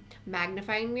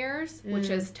magnifying mirrors, which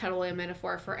is totally a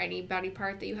metaphor for any body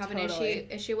part that you have an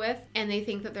issue with, and they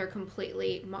think that they're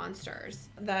completely monsters.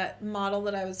 That model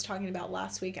that I was talking about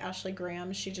last week, Ashley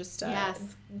Graham, she just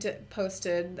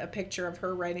posted a picture of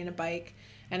her riding a bike,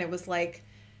 and it was like,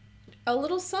 a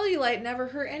little cellulite never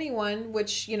hurt anyone,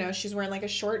 which, you know, she's wearing like a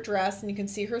short dress and you can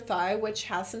see her thigh, which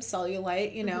has some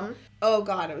cellulite, you know. Oh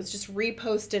God, it was just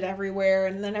reposted everywhere,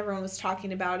 and then everyone was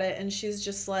talking about it, and she's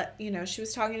just she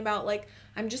was talking about like,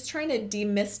 I'm just trying to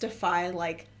demystify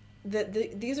like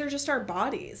these are just our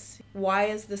bodies. Why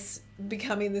is this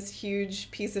becoming this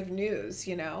huge piece of news,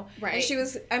 you know? Right. And she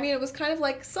was, I mean, it was kind of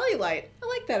like cellulite. I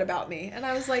like that about me. And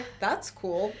I was like, that's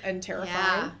cool and terrifying.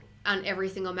 Yeah. On every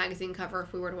single magazine cover,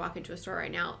 if we were to walk into a store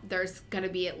right now, there's going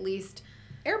to be at least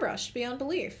airbrushed beyond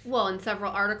belief. Well, and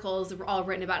several articles were all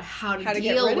written about how to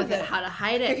deal with it, how to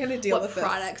hide it, you're gonna deal what with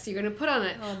products you're going to put on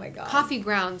it. Oh my God. Coffee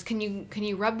grounds, can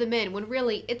you rub them in? When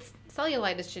really, it's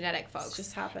cellulite is genetic, folks. It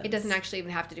just happens. It doesn't actually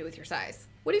even have to do with your size.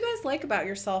 What do you guys like about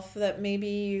yourself that maybe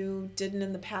you didn't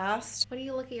in the past? What do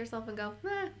you look at yourself and go,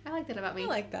 I like that about me? I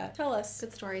like that. Tell us.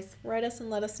 Good stories. Write us and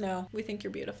let us know. We think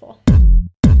you're beautiful.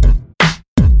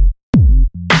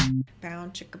 Bow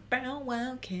chicka bow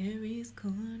wow, Carrie's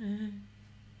Corner.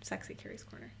 Sexy Carrie's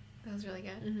Corner. That was really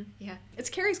good. Mm-hmm. Yeah.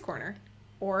 It's Carrie's Corner.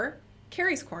 Or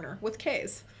Carrie's Corner with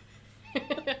K's.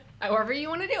 However you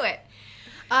want to do it.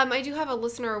 I do have a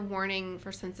listener warning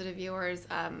for sensitive viewers.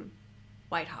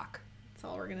 White Hawk. That's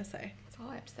all we're going to say. That's all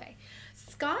I have to say.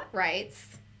 Scott writes,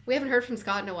 we haven't heard from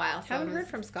Scott in a while. So haven't heard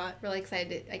from Scott. Really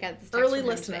excited. I got this text early from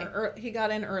him listener. Today. He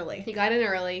got in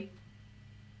early.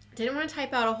 Didn't want to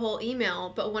type out a whole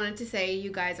email, but wanted to say you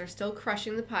guys are still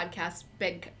crushing the podcast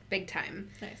big time.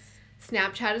 Nice.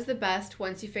 Snapchat is the best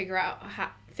once you figure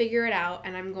it out,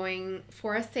 and I'm going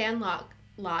for a Sandlot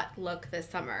look this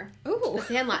summer. Ooh. The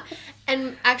Sandlot.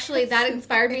 And actually that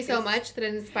inspired me so much that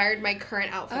it inspired my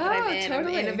current outfit that I'm in.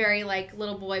 Totally. I'm in a very like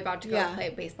little boy about to go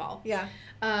play baseball. Yeah.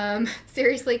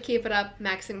 Seriously, keep it up.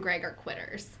 Max and Greg are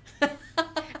quitters.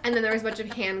 And then there was a bunch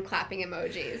of hand clapping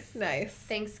emojis. Nice.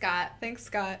 Thanks, Scott. Thanks,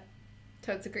 Scott.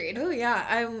 Totes agreed. Oh yeah,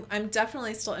 I'm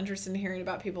definitely still interested in hearing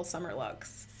about people's summer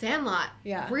looks. Sandlot.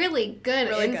 Yeah. Really good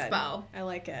Really inspo. good. I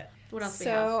like it. What else so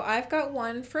we have? So I've got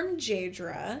one from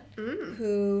Jadra,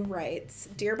 who writes,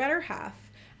 Dear Better Half,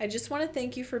 I just want to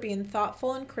thank you for being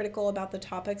thoughtful and critical about the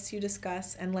topics you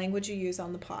discuss and language you use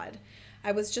on the pod.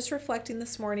 I was just reflecting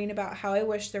this morning about how I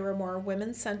wish there were more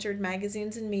women-centered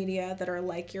magazines and media that are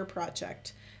like your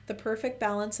project. The perfect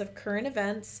balance of current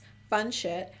events, fun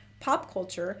shit, pop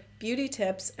culture, beauty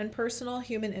tips, and personal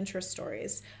human interest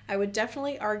stories. I would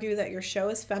definitely argue that your show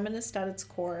is feminist at its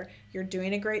core. You're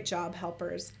doing a great job,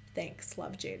 helpers. Thanks.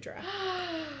 Love, Jadra.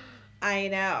 I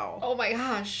know. Oh my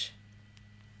gosh.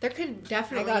 There could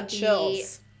definitely I got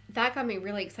chills. That got me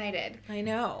really excited. I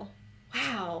know.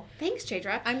 Wow. Thanks,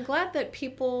 Jadra. I'm glad that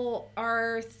people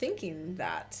are thinking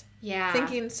that. Yeah.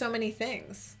 Thinking so many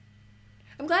things.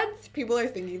 I'm glad people are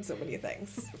thinking so many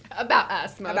things. About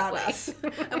us, mostly. About us.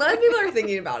 I'm glad people are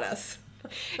thinking about us.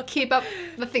 Keep up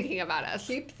the thinking about us.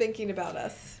 Keep thinking about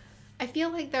us. I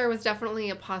feel like there was definitely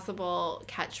a possible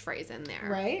catchphrase in there.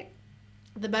 Right?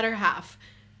 The better half.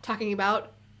 Talking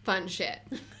about fun shit.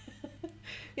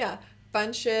 Yeah.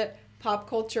 Fun shit, pop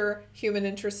culture, human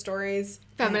interest stories.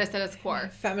 Feminist at its core.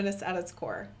 Feminist at its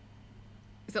core.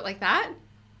 Is it like that?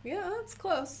 Yeah, that's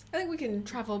close. I think we can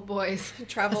Travel boys.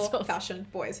 travel, Crystals. fashion,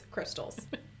 boys, crystals.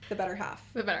 The better half.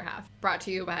 The better half. Brought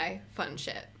to you by Fun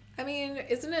Shit. I mean,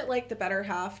 isn't it like the better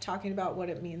half talking about what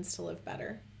it means to live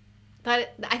better? I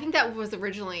think that was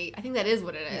originally, I think that is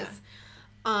what it is.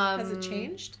 Yeah. Has it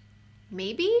changed?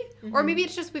 Maybe? Mm-hmm. Or maybe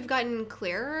it's just we've gotten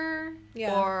clearer.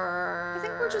 Yeah. Or... I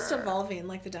think we're just evolving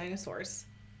like the dinosaurs.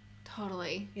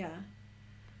 Totally. Yeah.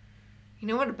 You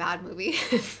know what a bad movie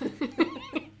is?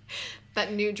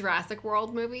 That new Jurassic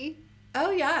World movie.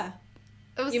 Oh, yeah.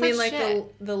 It was you such mean like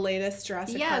shit. the latest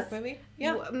Jurassic Park movie?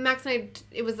 Yeah. Max and I,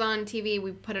 it was on TV.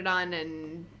 We put it on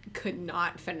and could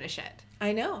not finish it.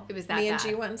 I know. It was that Me and bad.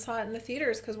 G went and saw it in the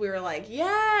theaters because we were like,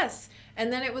 yes!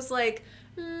 And then it was like,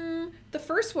 the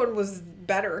first one was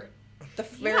better. The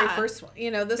very first one.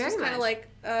 You know, this was kind of like,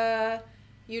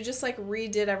 you just like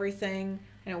redid everything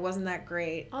and it wasn't that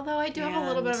great. Although I do have a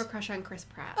little bit of a crush on Chris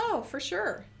Pratt. Oh, for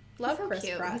sure. Love Chris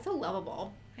Pratt. He's so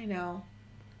lovable. I know.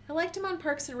 I liked him on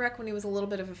Parks and Rec when he was a little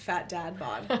bit of a fat dad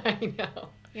bod. I know.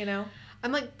 You know?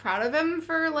 I'm like proud of him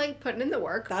for like putting in the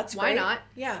work. That's why great. not?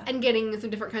 Yeah. And getting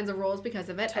some different kinds of roles because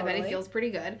of it. Totally. I bet he feels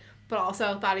pretty good. But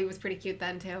also thought he was pretty cute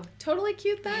then too. Totally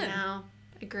cute then. I know.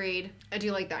 Agreed. I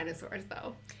do like dinosaurs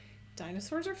though.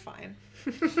 Dinosaurs are fine.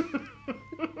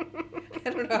 I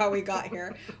don't know how we got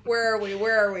here. Where are we?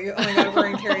 Oh my god, we're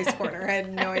in Carrie's corner. I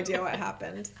had no idea what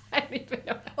happened. I don't even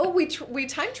know. Oh, we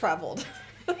time traveled.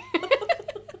 I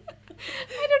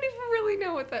don't even really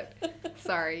know what that...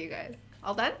 Sorry, you guys.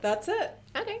 All done? That's it.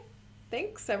 Okay.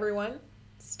 Thanks, everyone.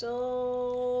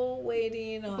 Still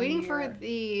waiting on Waiting for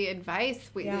the advice.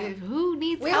 Who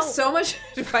needs We help? have so much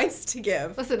advice to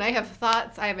give. Listen, I have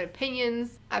thoughts. I have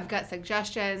opinions. I've got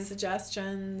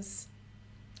suggestions.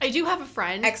 I do have a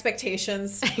friend.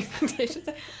 Expectations.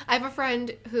 I have a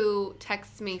friend who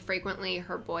texts me frequently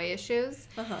her boy issues,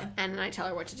 and then I tell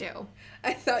her what to do.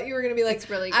 I thought you were going to be like, it's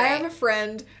really great. I have a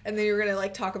friend, and then you were going to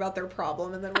like talk about their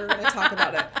problem, and then we were going to talk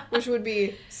about it, which would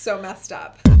be so messed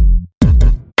up.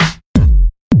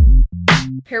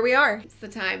 Here we are. It's the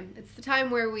time. It's the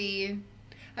time where we...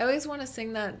 I always want to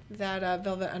sing that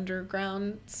Velvet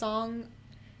Underground song.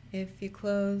 If you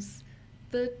close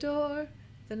the door,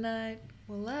 the night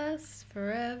will last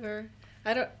forever.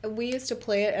 We used to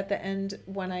play it at the end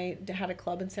when I had a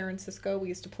club in San Francisco. We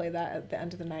used to play that at the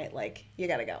end of the night, like, you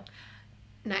gotta go.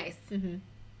 Nice. Mm-hmm.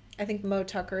 I think Mo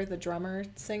Tucker, the drummer,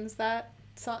 sings that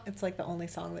song. It's like the only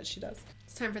song that she does.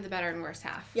 It's time for the better and worst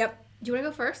half. Yep. Do you want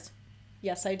to go first?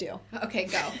 Yes, I do. Okay,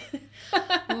 go.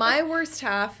 My worst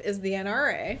half is the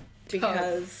NRA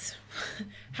because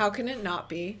how can it not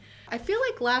be? I feel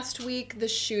like last week the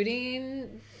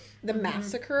shooting... The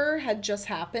massacre had just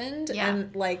happened,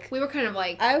 and like we were kind of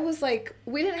like I was like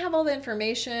we didn't have all the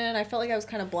information. I felt like I was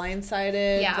kind of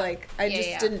blindsided. Yeah. Like I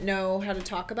just didn't know how to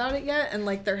talk about it yet, and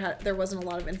like there wasn't a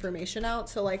lot of information out.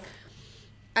 So like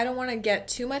I don't want to get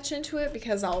too much into it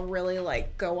because I'll really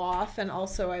like go off. And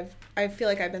also I feel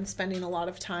like I've been spending a lot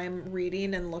of time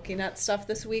reading and looking at stuff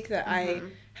this week that I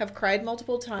have cried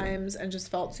multiple times and just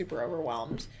felt super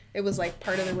overwhelmed. It was like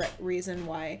part of the reason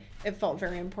why it felt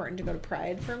very important to go to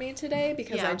Pride for me today,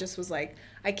 because I just was like,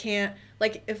 I can't,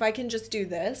 like, if I can just do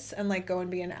this and like go and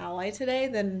be an ally today,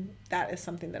 then that is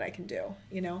something that I can do,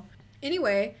 you know?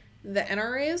 Anyway, the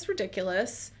NRA is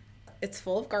ridiculous. It's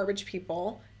full of garbage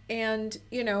people. And,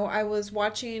 you know, I was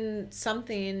watching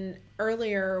something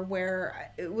earlier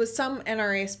where it was some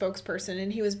NRA spokesperson,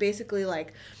 and he was basically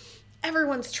like,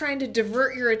 everyone's trying to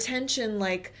divert your attention,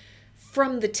 like,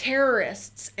 from the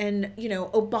terrorists, and, you know,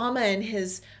 Obama and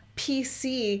his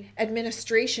PC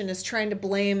administration is trying to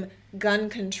blame gun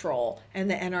control and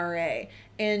the NRA.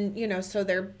 And, you know, so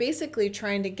they're basically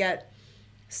trying to get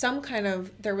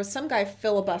there was some guy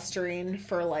filibustering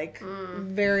for like a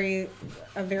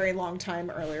very long time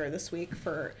earlier this week,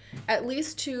 for at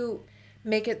least to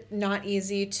make it not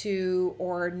easy to,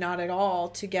 or not at all,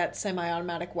 to get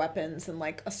semi-automatic weapons and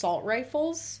like assault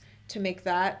rifles, to make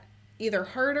that either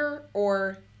harder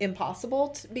or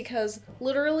impossible, because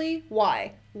literally,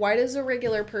 why does a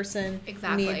regular person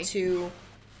need to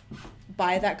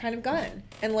buy that kind of gun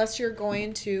unless you're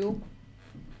going to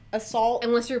assault,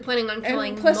 unless you're planning on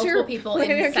killing multiple people in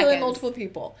seconds. Killing multiple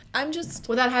people. I'm just,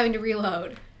 without having to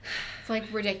reload. It's like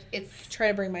ridiculous. It's try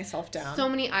to bring myself down. So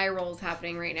many eye rolls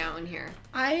happening right now in here.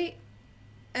 I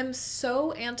am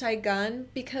so anti-gun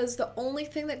because the only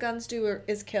thing that guns do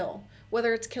is kill.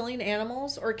 Whether it's killing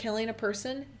animals or killing a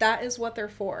person, that is what they're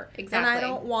for. Exactly. And I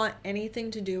don't want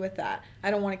anything to do with that.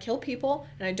 I don't want to kill people,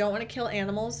 and I don't want to kill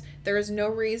animals. There is no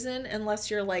reason, unless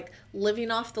you're like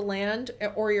living off the land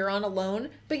or you're on a loan,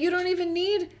 but you don't even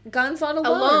need guns on a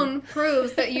loan. A loan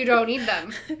proves that you don't need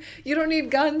them. You don't need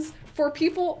guns for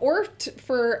people or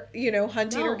for, you know,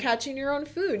 hunting or catching your own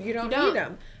food. You don't need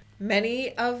them.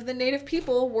 Many of the native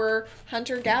people were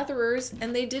hunter-gatherers,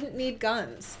 and they didn't need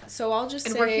guns. So I'll just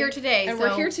say... And we're here today.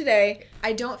 We're here today.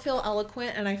 I don't feel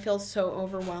eloquent, and I feel so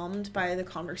overwhelmed by the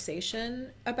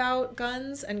conversation about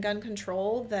guns and gun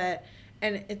control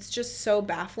and it's just so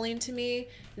baffling to me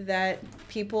that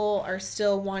people are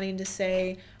still wanting to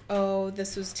say, oh,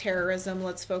 this was terrorism,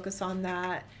 let's focus on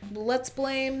that. Let's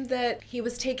blame that he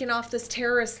was taken off this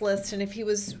terrorist list, and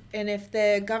if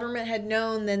the government had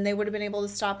known, then they would have been able to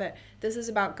stop it. This is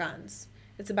about guns.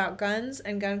 It's about guns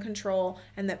and gun control,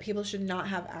 and that people should not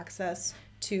have access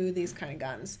to these kind of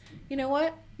guns. You know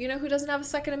what? You know who doesn't have a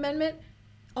Second Amendment?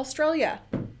 Australia.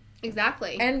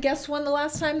 Exactly. And guess when the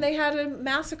last time they had a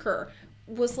massacre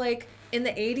was, like, in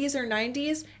the 80s or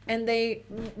 90s, and they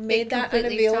made that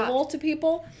unavailable to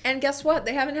people. And guess what?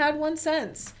 They haven't had one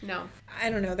since. No. I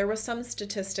don't know. There was some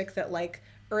statistic that, like,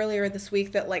 earlier this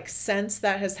week that, like, since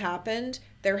that has happened,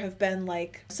 there have been,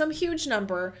 like, some huge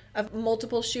number of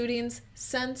multiple shootings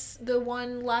since the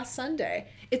one last Sunday.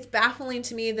 It's baffling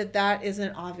to me that that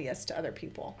isn't obvious to other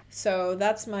people. So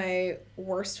that's my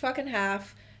worst fucking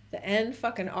half. The N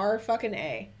fucking R fucking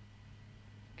A.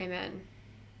 Amen.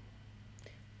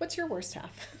 What's your worst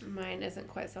half? Mine isn't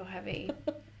quite so heavy.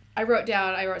 I wrote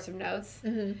some notes,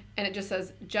 and it just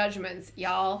says judgments,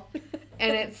 y'all.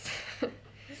 And it's,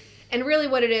 and really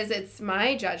what it is, it's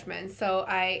my judgment. So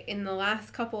in the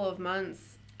last couple of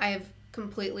months, I have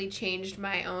completely changed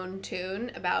my own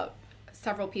tune about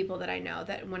several people that I know,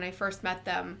 that when I first met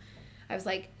them, I was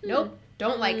like, nope,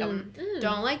 don't like them.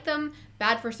 Don't like them.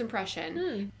 Bad first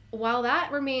impression. While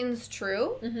that remains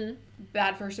true,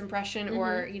 bad first impression,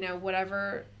 or, you know,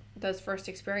 whatever those first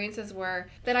experiences were,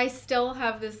 that I still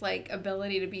have this, like,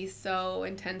 ability to be so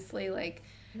intensely like,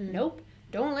 nope,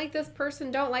 don't like this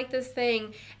person, don't like this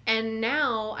thing. And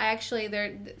now I actually,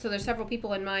 there's several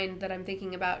people in mind that I'm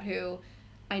thinking about who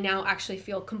I now actually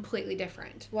feel completely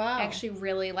different. Wow. I actually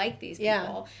really like these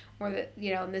people, or that,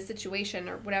 you know, in this situation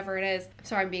or whatever it is. I'm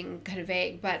sorry, I'm being kind of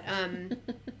vague, but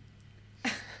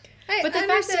but I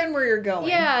understand where you're going.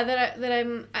 Yeah, that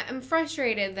I'm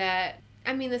frustrated that,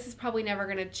 I mean, this is probably never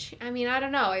going to, I mean, I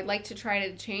don't know. I'd like to try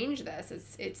to change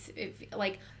this. It's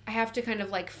like, I have to kind of,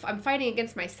 like, I'm fighting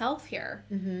against myself here,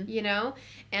 you know?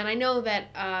 And I know that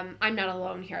I'm not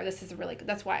alone here. This is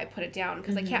that's why I put it down,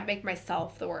 because I can't make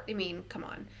myself the word. I mean, come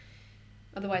on.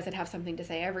 Otherwise, I'd have something to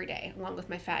say every day, along with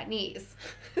my fat knees.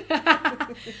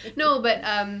 No, but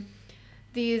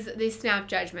these snap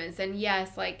judgments, and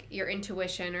yes, like, your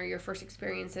intuition or your first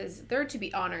experiences, they're to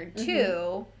be honored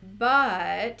too,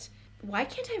 but why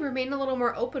can't I remain a little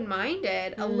more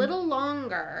open-minded, a little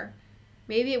longer?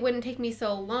 Maybe it wouldn't take me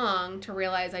so long to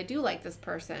realize I do like this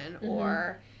person,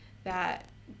 or that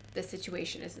the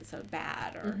situation isn't so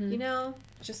bad, or, you know?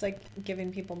 Just, like,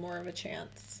 giving people more of a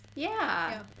chance.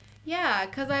 Yeah,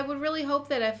 because I would really hope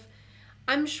that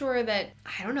I'm sure that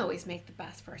I don't always make the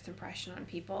best first impression on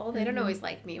people. They don't always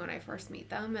like me when I first meet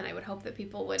them, and I would hope that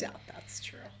people would... Doubt that's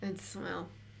true. It's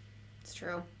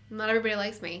true. Not everybody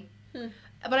likes me.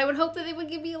 But I would hope that they would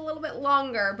give me a little bit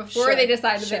longer before they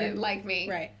decided they didn't like me.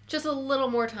 Right. Just a little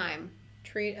more time.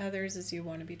 Treat others as you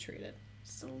want to be treated.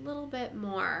 Just a little bit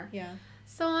more. Yeah.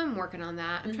 So I'm working on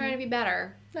that. I'm trying to be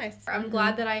better. Nice. I'm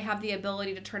glad that I have the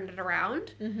ability to turn it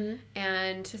around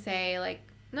and to say, like,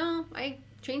 no, I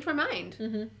changed my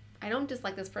mind. I don't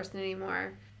dislike this person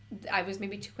anymore. I was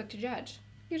maybe too quick to judge.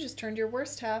 You just turned your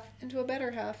worst half into a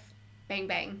better half. Bang,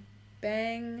 bang.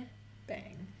 Bang,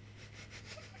 bang.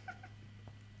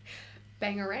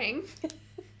 Bangarang.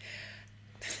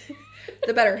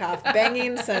 The better half.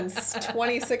 Banging since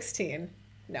 2016.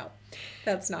 No,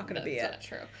 that's not going to be it. That's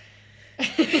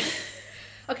not true.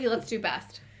 Okay, let's do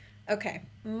best. Okay.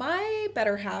 My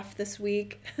better half this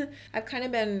week, I've kind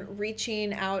of been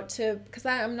reaching out to, because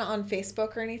I'm not on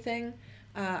Facebook or anything.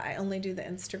 I only do the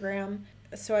Instagram.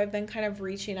 So I've been kind of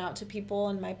reaching out to people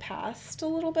in my past a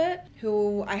little bit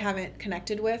who I haven't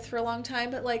connected with for a long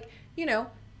time. But like, you know,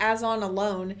 as on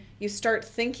Alone, you start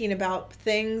thinking about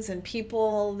things and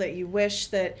people that you wish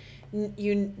that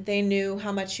they knew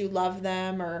how much you love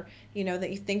them, or, you know, that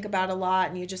you think about a lot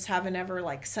and you just haven't ever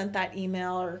like sent that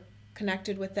email or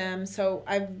connected with them. So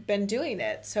I've been doing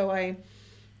it. So I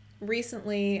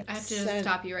recently I have to just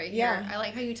stop you right here. Yeah. I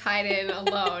like how you tied in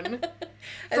Alone.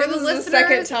 For the listeners, the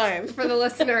second time. For the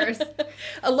listeners.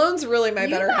 Alone's really my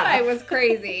better half. You thought I was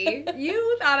crazy.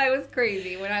 You thought I was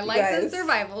crazy when I liked the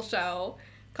survival show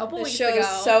a couple weeks ago. The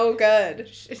show's so good.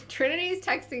 Trinity's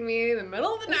texting me in the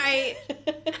middle of the night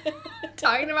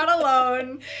talking about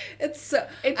Alone. It's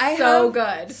so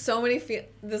good. So many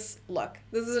this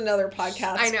is another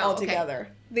podcast altogether.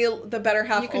 Okay. The Better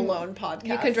Half Alone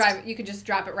podcast. You could just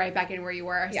drop it right back in where you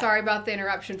were. Yeah. Sorry about the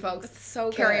interruption, folks. It's so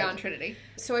Carry good. On, Trinity.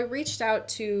 So I reached out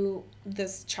to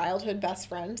this childhood best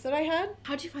friend that I had.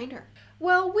 How'd you find her?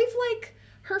 Well,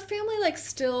 her family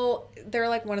they're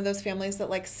like one of those families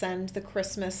that send the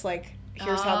Christmas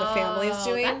here's how the family's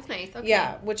doing. That's nice. Okay.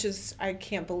 Yeah, which is, I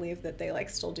can't believe that they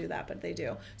still do that, but they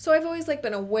do. So I've always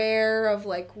been aware of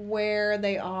where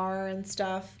they are and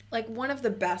stuff. One of the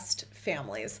best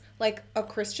families, a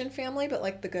Christian family,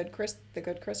 but the good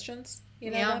Christians.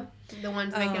 You know them? The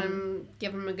ones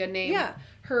give them a good name. Yeah.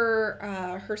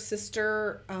 Her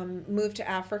sister moved to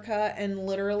Africa and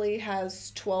literally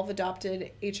has 12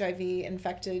 adopted HIV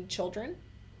infected children.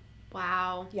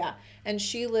 Wow. Yeah. And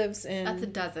she lives in... That's a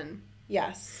dozen.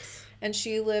 Yes. And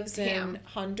she lives in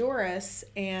Honduras,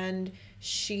 and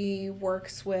she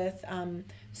works with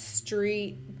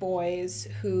street boys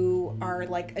who are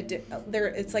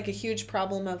it's a huge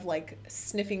problem of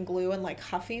sniffing glue and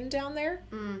huffing down there.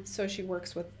 So she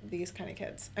works with these kind of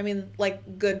kids. I mean,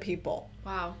 good people.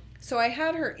 Wow. So I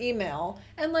had her email,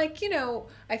 and I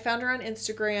found her on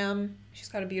Instagram. She's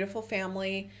got a beautiful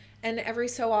family. And every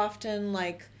so often,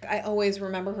 I always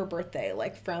remember her birthday,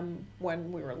 from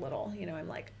when we were little. I'm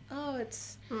like, oh,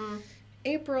 it's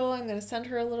April. I'm going to send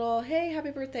her a little, hey,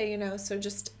 happy birthday, So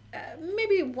just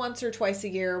maybe once or twice a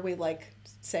year, we,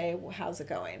 say, well, how's it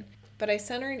going? But I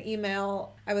sent her an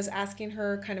email. I was asking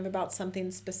her kind of about something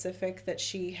specific that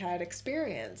she had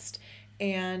experienced.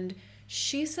 And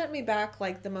she sent me back,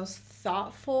 the most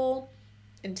thoughtful,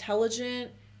 intelligent,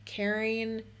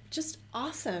 caring, just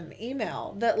awesome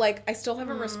email that I still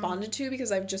haven't responded to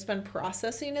because I've just been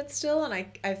processing it still, and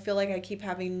I feel like I keep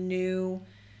having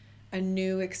a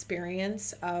new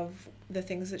experience of the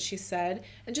things that she said,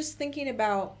 and just thinking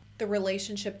about the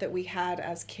relationship that we had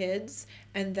as kids,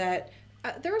 and that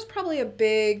there was probably a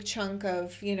big chunk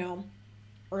of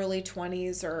early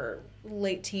 20s or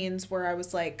late teens where I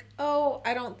was like, oh,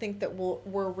 I don't think that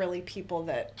we're really people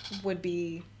that would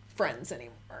be friends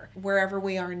anymore. Wherever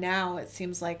we are now, it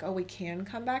seems like, oh, we can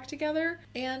come back together.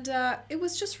 And it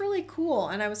was just really cool.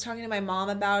 And I was talking to my mom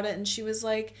about it, and she was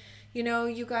like,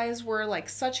 you guys were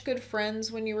such good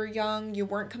friends when you were young. You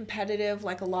weren't competitive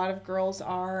like a lot of girls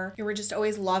are. You were just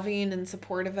always loving and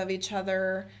supportive of each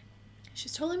other.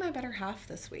 She's totally my better half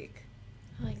this week.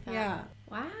 I like that. Yeah.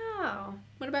 Wow.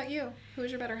 What about you?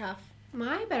 Who's your better half?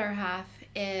 My better half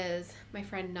is my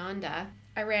friend Nanda.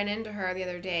 I ran into her the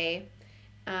other day.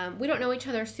 We don't know each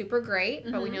other super great,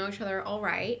 but we know each other all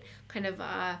right. Kind of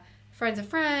friends of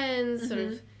friends, sort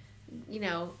of,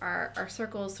 our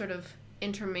circles sort of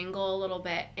intermingle a little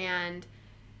bit. And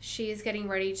she's getting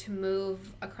ready to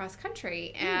move across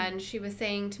country. And she was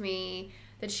saying to me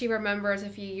that she remembers a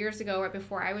few years ago, right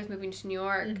before I was moving to New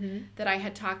York, that I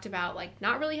had talked about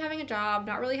not really having a job,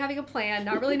 not really having a plan,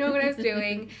 not really knowing what I was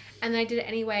doing. And then I did it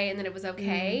anyway, and then it was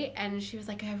okay. And she was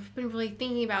like, I've been really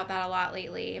thinking about that a lot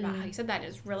lately, about how you said that, and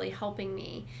it's really helping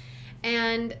me.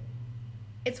 And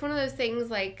it's one of those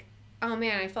things oh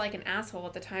man, I felt like an asshole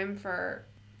at the time for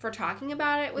talking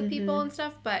about it with people and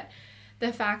stuff. But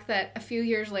the fact that a few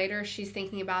years later she's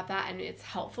thinking about that and it's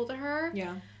helpful to her.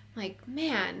 Yeah.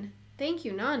 Man, thank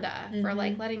you, Nanda, for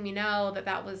letting me know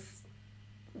that was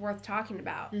worth talking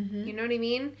about. You know what I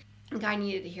mean? I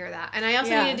needed to hear that. And I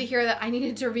also needed to hear that I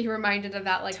needed to be reminded of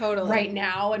that, like, right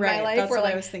now in my life. That's what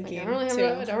like, I was thinking, I don't really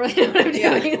know what I'm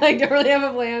doing. Like, don't really have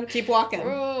a plan. Keep walking.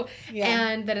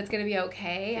 And that it's going to be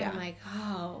okay. And I'm like,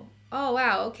 oh,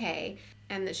 wow, okay.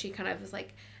 And that she kind of was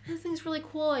like, this thing's really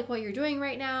cool, like, what you're doing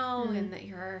right now, and that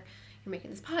you're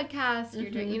making this podcast,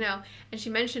 you're doing, you know. And she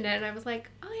mentioned it, and I was like,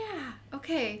 oh, yeah,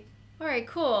 okay. All right,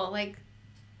 cool. Like,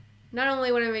 not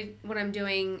only what I'm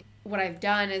doing, what I've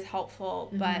done is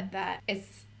helpful, but that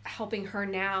it's helping her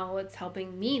now. It's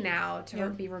helping me now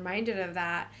to be reminded of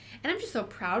that. And I'm just so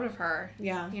proud of her.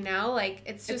 Yeah. You know, like,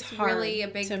 it's just really a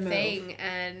big thing.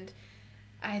 And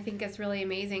I think it's really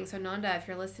amazing. So, Nanda, if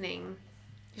you're listening,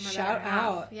 shout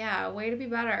out. Yeah, way to be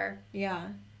better. Yeah.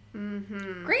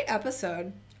 Mm-hmm. Great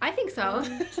episode. I think so.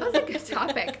 That was a good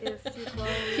topic.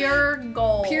 Pure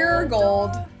gold. Pure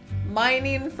gold.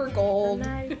 Mining for gold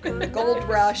in the gold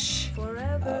rush of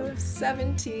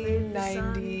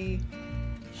 1790.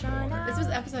 This was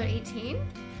episode 18?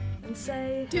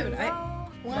 Dude, I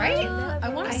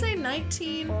want to say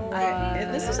 19.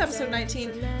 This was episode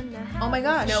 19. Oh my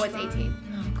gosh. No, it's 18.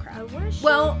 Oh, crap.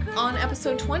 Well, on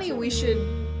episode 20, we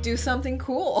should do something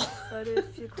cool.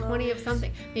 20 of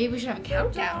something. Maybe we should have a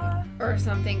countdown or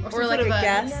something. Or like a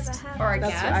guest. Or a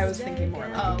guest. That's what I was thinking more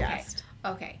like a guest.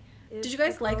 Okay. Did you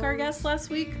guys like our guest last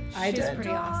week? I did. She was pretty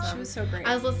awesome. She was so great.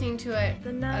 I was listening to it,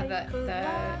 the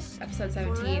episode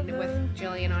 17 with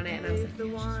Jillian on it, and I was like, I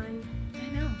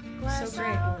know. So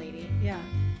great, old lady. Yeah.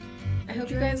 I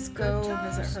hope you guys go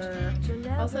visit her.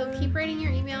 Also, keep writing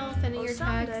your emails, sending your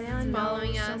texts,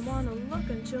 following us,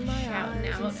 shouting out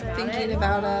about thinking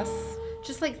about us.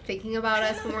 Just like thinking about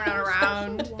us when we're not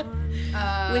around.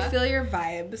 We feel your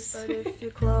vibes. But if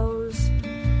you close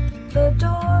the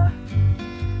door,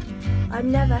 I'd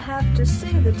never have to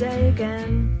see the day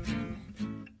again.